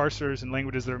look at parsers and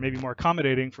languages that are maybe more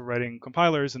accommodating for writing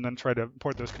compilers and then try to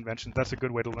import those conventions, that's a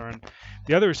good way to learn.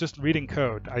 The other is just reading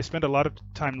code. I spend a lot of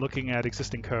time looking at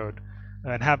existing code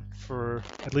and have for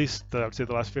at least, I would say,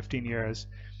 the last 15 years.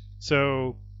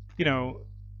 So, you know,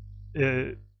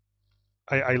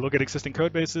 I look at existing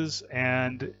code bases,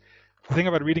 and the thing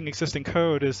about reading existing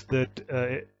code is that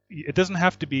it doesn't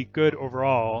have to be good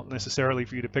overall necessarily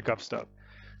for you to pick up stuff.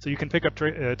 So you can pick up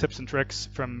tips and tricks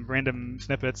from random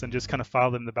snippets and just kind of file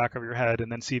them in the back of your head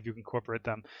and then see if you can incorporate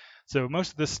them. So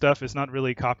most of this stuff is not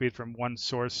really copied from one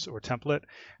source or template,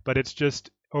 but it's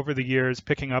just over the years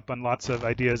picking up on lots of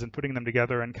ideas and putting them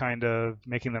together and kind of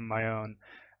making them my own.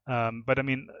 But I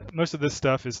mean, most of this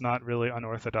stuff is not really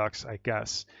unorthodox, I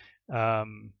guess.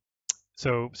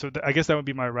 So I guess that would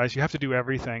be my advice. You have to do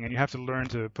everything, and you have to learn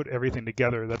to put everything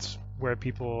together. That's where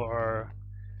people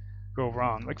go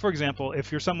wrong. Like, for example,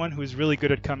 if you're someone who's really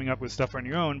good at coming up with stuff on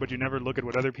your own, but you never look at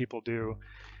what other people do,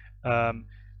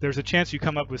 there's a chance you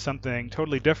come up with something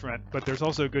totally different, but there's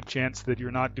also a good chance that you're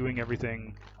not doing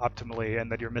everything optimally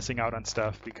and that you're missing out on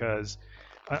stuff because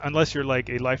unless you're like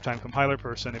a lifetime compiler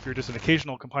person, if you're just an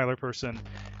occasional compiler person,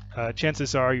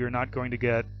 chances are you're not going to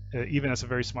get, even as a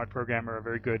very smart programmer, a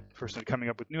very good person coming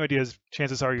up with new ideas,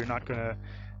 chances are you're not going to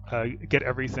get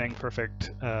everything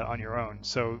perfect on your own.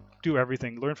 So do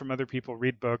everything, learn from other people,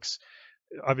 read books,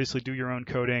 obviously do your own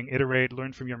coding, iterate,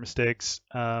 learn from your mistakes.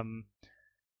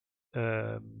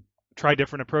 Try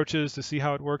different approaches to see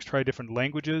how it works, try different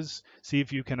languages, see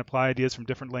if you can apply ideas from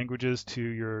different languages to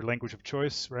your language of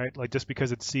choice, right? Like just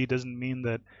because it's C doesn't mean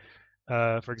that,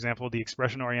 for example, the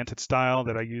expression-oriented style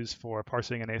that I use for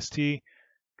parsing an AST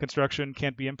construction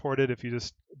can't be imported if you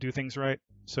just do things right.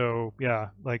 So yeah,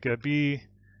 like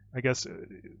I guess,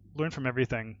 learn from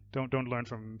everything. Don't learn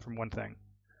from one thing.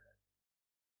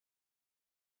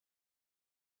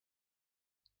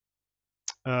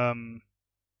 Um,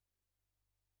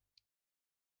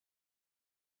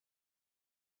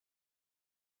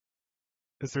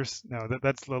 Is there no?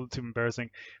 That's a little too embarrassing.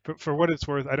 For what it's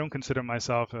worth, I don't consider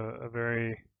myself a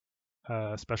very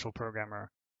special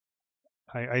programmer.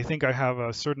 I think I have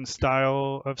a certain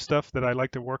style of stuff that I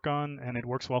like to work on, and it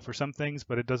works well for some things,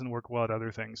 but it doesn't work well at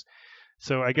other things.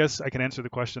 So I guess I can answer the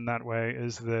question that way: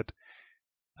 is that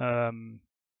um,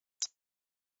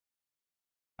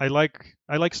 I like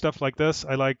stuff like this.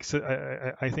 I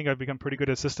think I've become pretty good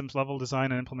at systems level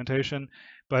design and implementation,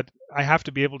 but I have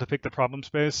to be able to pick the problem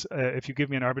space. If you give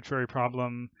me an arbitrary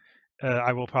problem,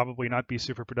 I will probably not be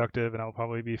super productive, and I'll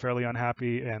probably be fairly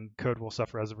unhappy, and code will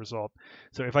suffer as a result.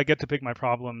 So if I get to pick my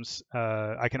problems,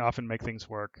 I can often make things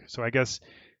work. So I guess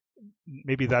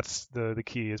maybe that's the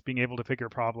key is being able to pick your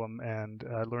problem and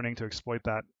learning to exploit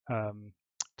that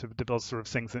to build sort of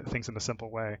things in a simple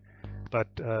way. But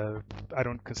I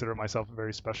don't consider myself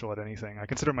very special at anything. I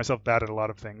consider myself bad at a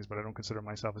lot of things, but I don't consider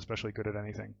myself especially good at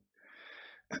anything.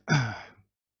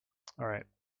 All right.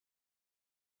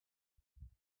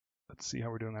 Let's see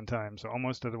how we're doing on time. So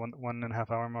almost at the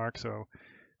 1.5 hour mark. So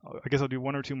I guess I'll do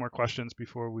one or two more questions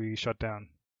before we shut down.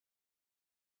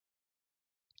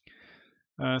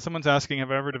 Someone's asking,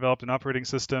 have I ever developed an operating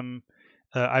system?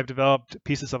 I've developed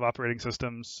pieces of operating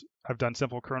systems. I've done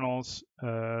simple kernels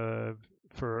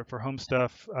for home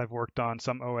stuff. I've worked on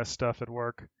some OS stuff at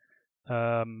work,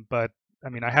 but I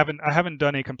mean, I haven't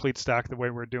done a complete stack the way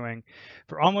we're doing.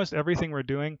 For almost everything we're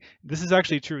doing, this is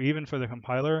actually true even for the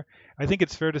compiler. I think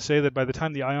it's fair to say that by the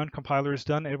time the Ion compiler is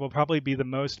done, it will probably be the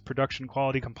most production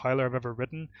quality compiler I've ever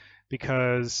written,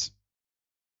 because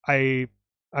I've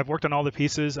worked on all the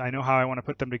pieces. I know how I want to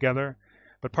put them together.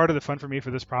 But part of the fun for me for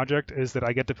this project is that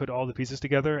I get to put all the pieces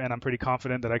together, and I'm pretty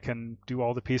confident that I can do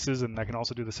all the pieces, and I can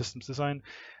also do the systems design.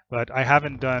 But I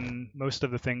haven't done most of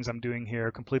the things I'm doing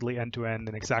here completely end to end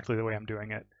and exactly the way I'm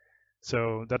doing it.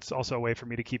 So that's also a way for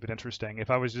me to keep it interesting. If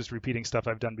I was just repeating stuff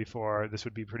I've done before, this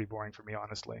would be pretty boring for me,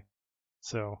 honestly.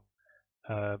 So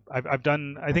I've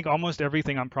done, I think, almost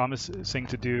everything I'm promising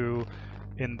to do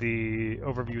in the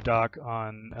overview doc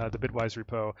on the Bitwise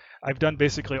repo. I've done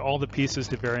basically all the pieces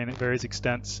to various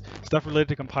extents. Stuff related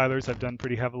to compilers I've done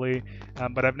pretty heavily,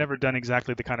 but I've never done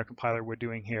exactly the kind of compiler we're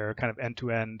doing here, kind of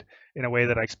end-to-end in a way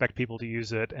that I expect people to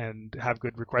use it and have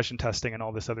good regression testing and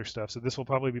all this other stuff. So this will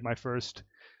probably be my first,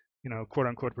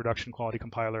 quote-unquote production quality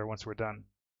compiler once we're done.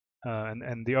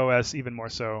 And the OS even more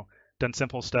so. Done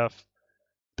simple stuff,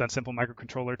 done simple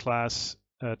microcontroller class,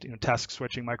 task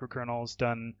switching microkernels,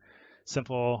 done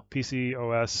simple PC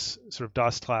OS sort of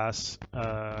DOS class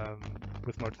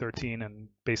with mode 13 and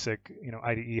basic,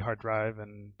 IDE hard drive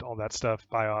and all that stuff,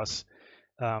 BIOS,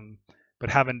 but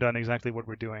haven't done exactly what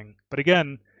we're doing. But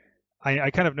again, I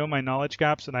kind of know my knowledge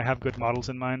gaps, and I have good models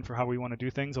in mind for how we want to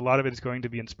do things. A lot of it is going to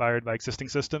be inspired by existing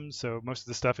systems, so most of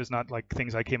the stuff is not like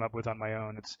things I came up with on my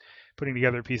own. It's putting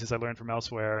together pieces I learned from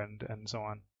elsewhere and so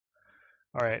on.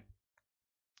 All right.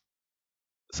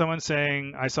 Someone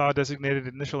saying, I saw designated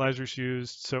initializers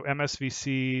used, so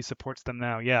MSVC supports them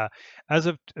now. Yeah, as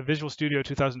of Visual Studio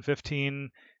 2015,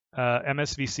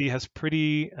 MSVC has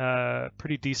pretty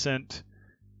decent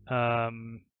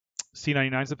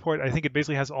C99 support. I think it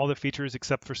basically has all the features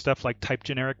except for stuff like type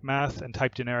generic math and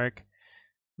type generic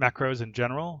macros in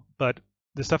general. But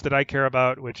the stuff that I care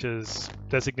about, which is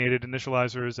designated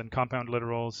initializers and compound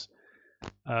literals,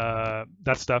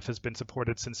 that stuff has been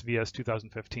supported since VS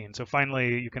 2015. So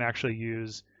finally, you can actually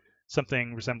use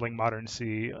something resembling modern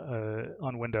C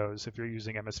on Windows if you're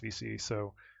using MSVC.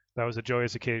 So that was a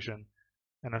joyous occasion.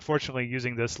 And unfortunately,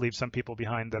 using this leaves some people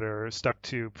behind that are stuck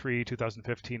to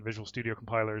pre-2015 Visual Studio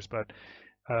compilers. But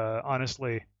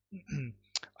honestly,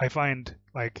 I find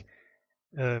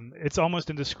it's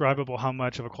almost indescribable how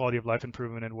much of a quality of life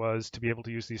improvement it was to be able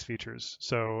to use these features.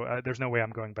 So there's no way I'm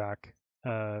going back.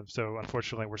 So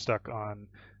unfortunately, we're stuck on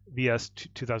VS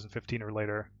 2015 or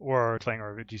later, or Clang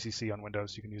or GCC on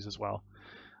Windows you can use as well.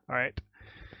 All right.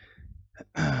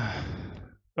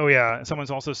 Oh yeah,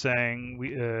 someone's also saying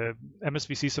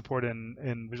MSVC support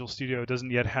in Visual Studio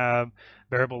doesn't yet have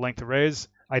variable length arrays.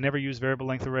 I never use variable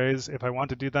length arrays. If I want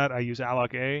to do that, I use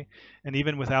alloc-a, and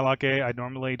even with alloc-a, I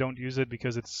normally don't use it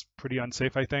because it's pretty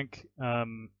unsafe, I think.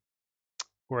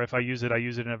 Or if I use it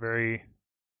in a very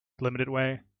limited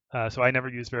way. So I never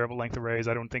use variable length arrays.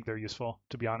 I don't think they're useful,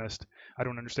 to be honest. I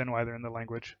don't understand why they're in the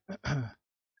language.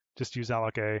 Just use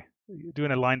alloc-a. Do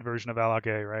an aligned version of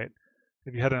alloc-a, right?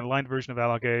 If you had an aligned version of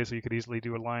alloc-a, so you could easily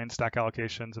do aligned stack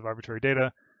allocations of arbitrary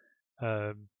data,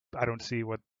 I don't see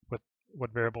what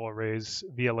variable arrays,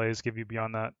 VLAs give you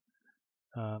beyond that.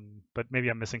 But maybe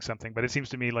I'm missing something. But it seems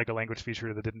to me like a language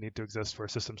feature that didn't need to exist for a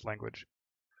systems language.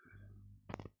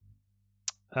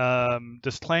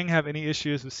 Does Clang have any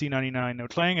issues with C99? No,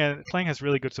 Clang has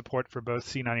really good support for both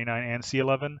C99 and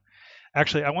C11.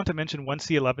 Actually, I want to mention one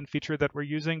C11 feature that we're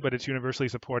using, but it's universally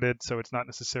supported, so it's not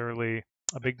necessarily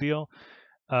a big deal.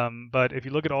 But if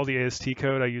you look at all the AST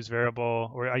code, I use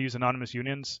variable or I use anonymous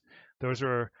unions. Those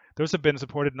have been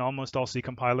supported in almost all C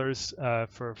compilers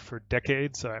for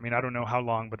decades. I mean, I don't know how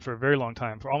long, but for a very long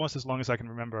time, for almost as long as I can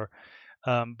remember.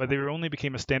 But they only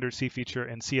became a standard C feature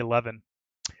in C11,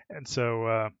 and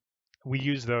so we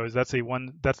use those. That's the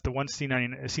one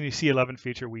C9 C11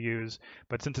 feature we use.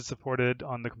 But since it's supported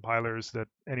on the compilers that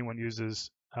anyone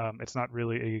uses, it's not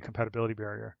really a compatibility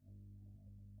barrier.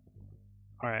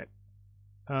 All right.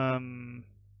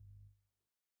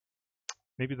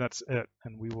 Maybe that's it,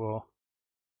 and we will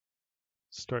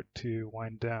start to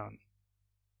wind down.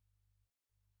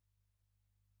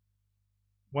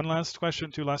 One last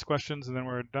question, two last questions, and then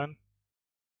we're done.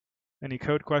 Any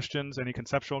code questions, any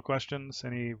conceptual questions,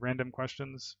 any random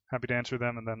questions? Happy to answer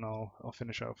them, and then I'll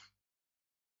finish off.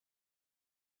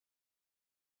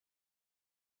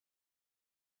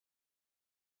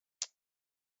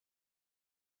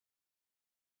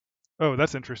 Oh,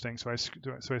 that's interesting. So I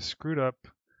screwed up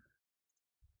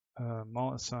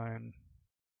mul assign.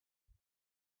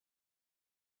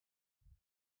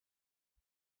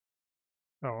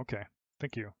 Oh, okay.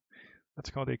 Thank you.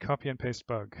 That's called a copy and paste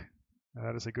bug.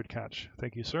 That is a good catch.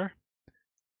 Thank you, sir.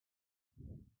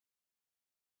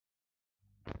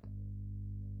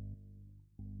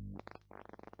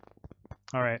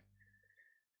 All right.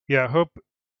 Yeah, hope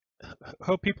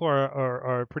people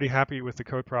are pretty happy with the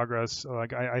code progress.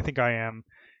 Like I think I am.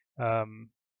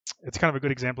 It's kind of a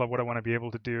good example of what I want to be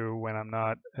able to do when I'm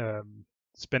not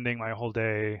spending my whole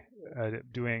day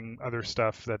doing other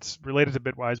stuff that's related to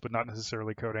Bitwise, but not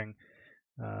necessarily coding.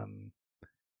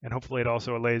 And hopefully it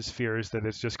also allays fears that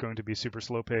it's just going to be super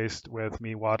slow paced with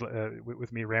me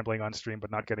with me rambling on stream, but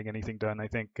not getting anything done. I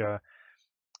think,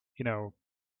 you know,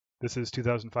 this is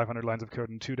 2,500 lines of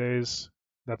code in 2 days.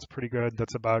 That's pretty good.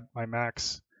 That's about my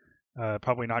max.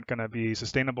 Probably not going to be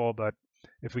sustainable, but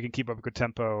if we can keep up a good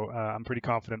tempo, I'm pretty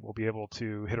confident we'll be able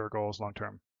to hit our goals long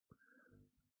term.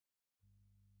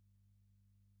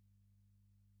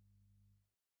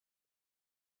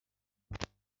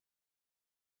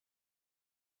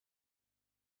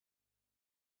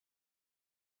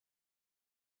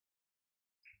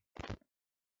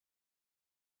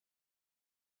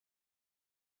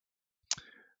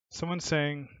 Someone's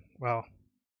saying, well,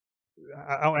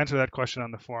 I'll answer that question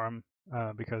on the forum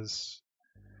because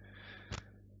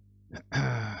all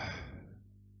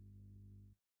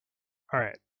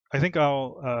right. I think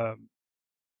I'll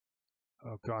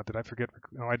oh God, did I forget?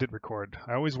 No, I did record.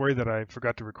 I always worry that I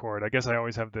forgot to record. I guess I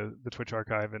always have the Twitch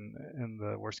archive in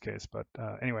the worst case. But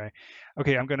anyway,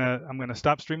 okay, I'm gonna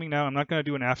stop streaming now. I'm not gonna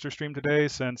do an after stream today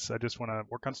since I just want to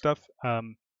work on stuff.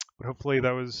 But hopefully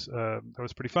that was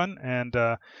pretty fun. And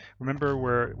remember,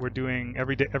 we're doing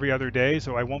every other day,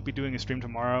 so I won't be doing a stream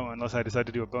tomorrow unless I decide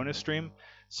to do a bonus stream.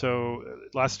 So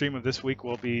last stream of this week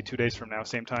will be 2 days from now,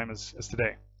 same time as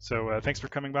today. So thanks for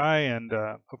coming by, and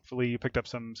hopefully you picked up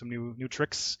some new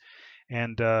tricks.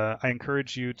 And I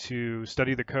encourage you to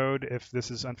study the code if this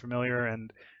is unfamiliar,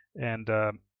 and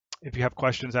if you have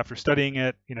questions after studying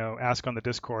it, ask on the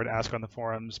Discord, ask on the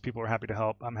forums. People are happy to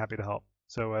help. I'm happy to help.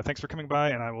 So thanks for coming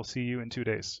by, and I will see you in 2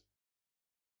 days.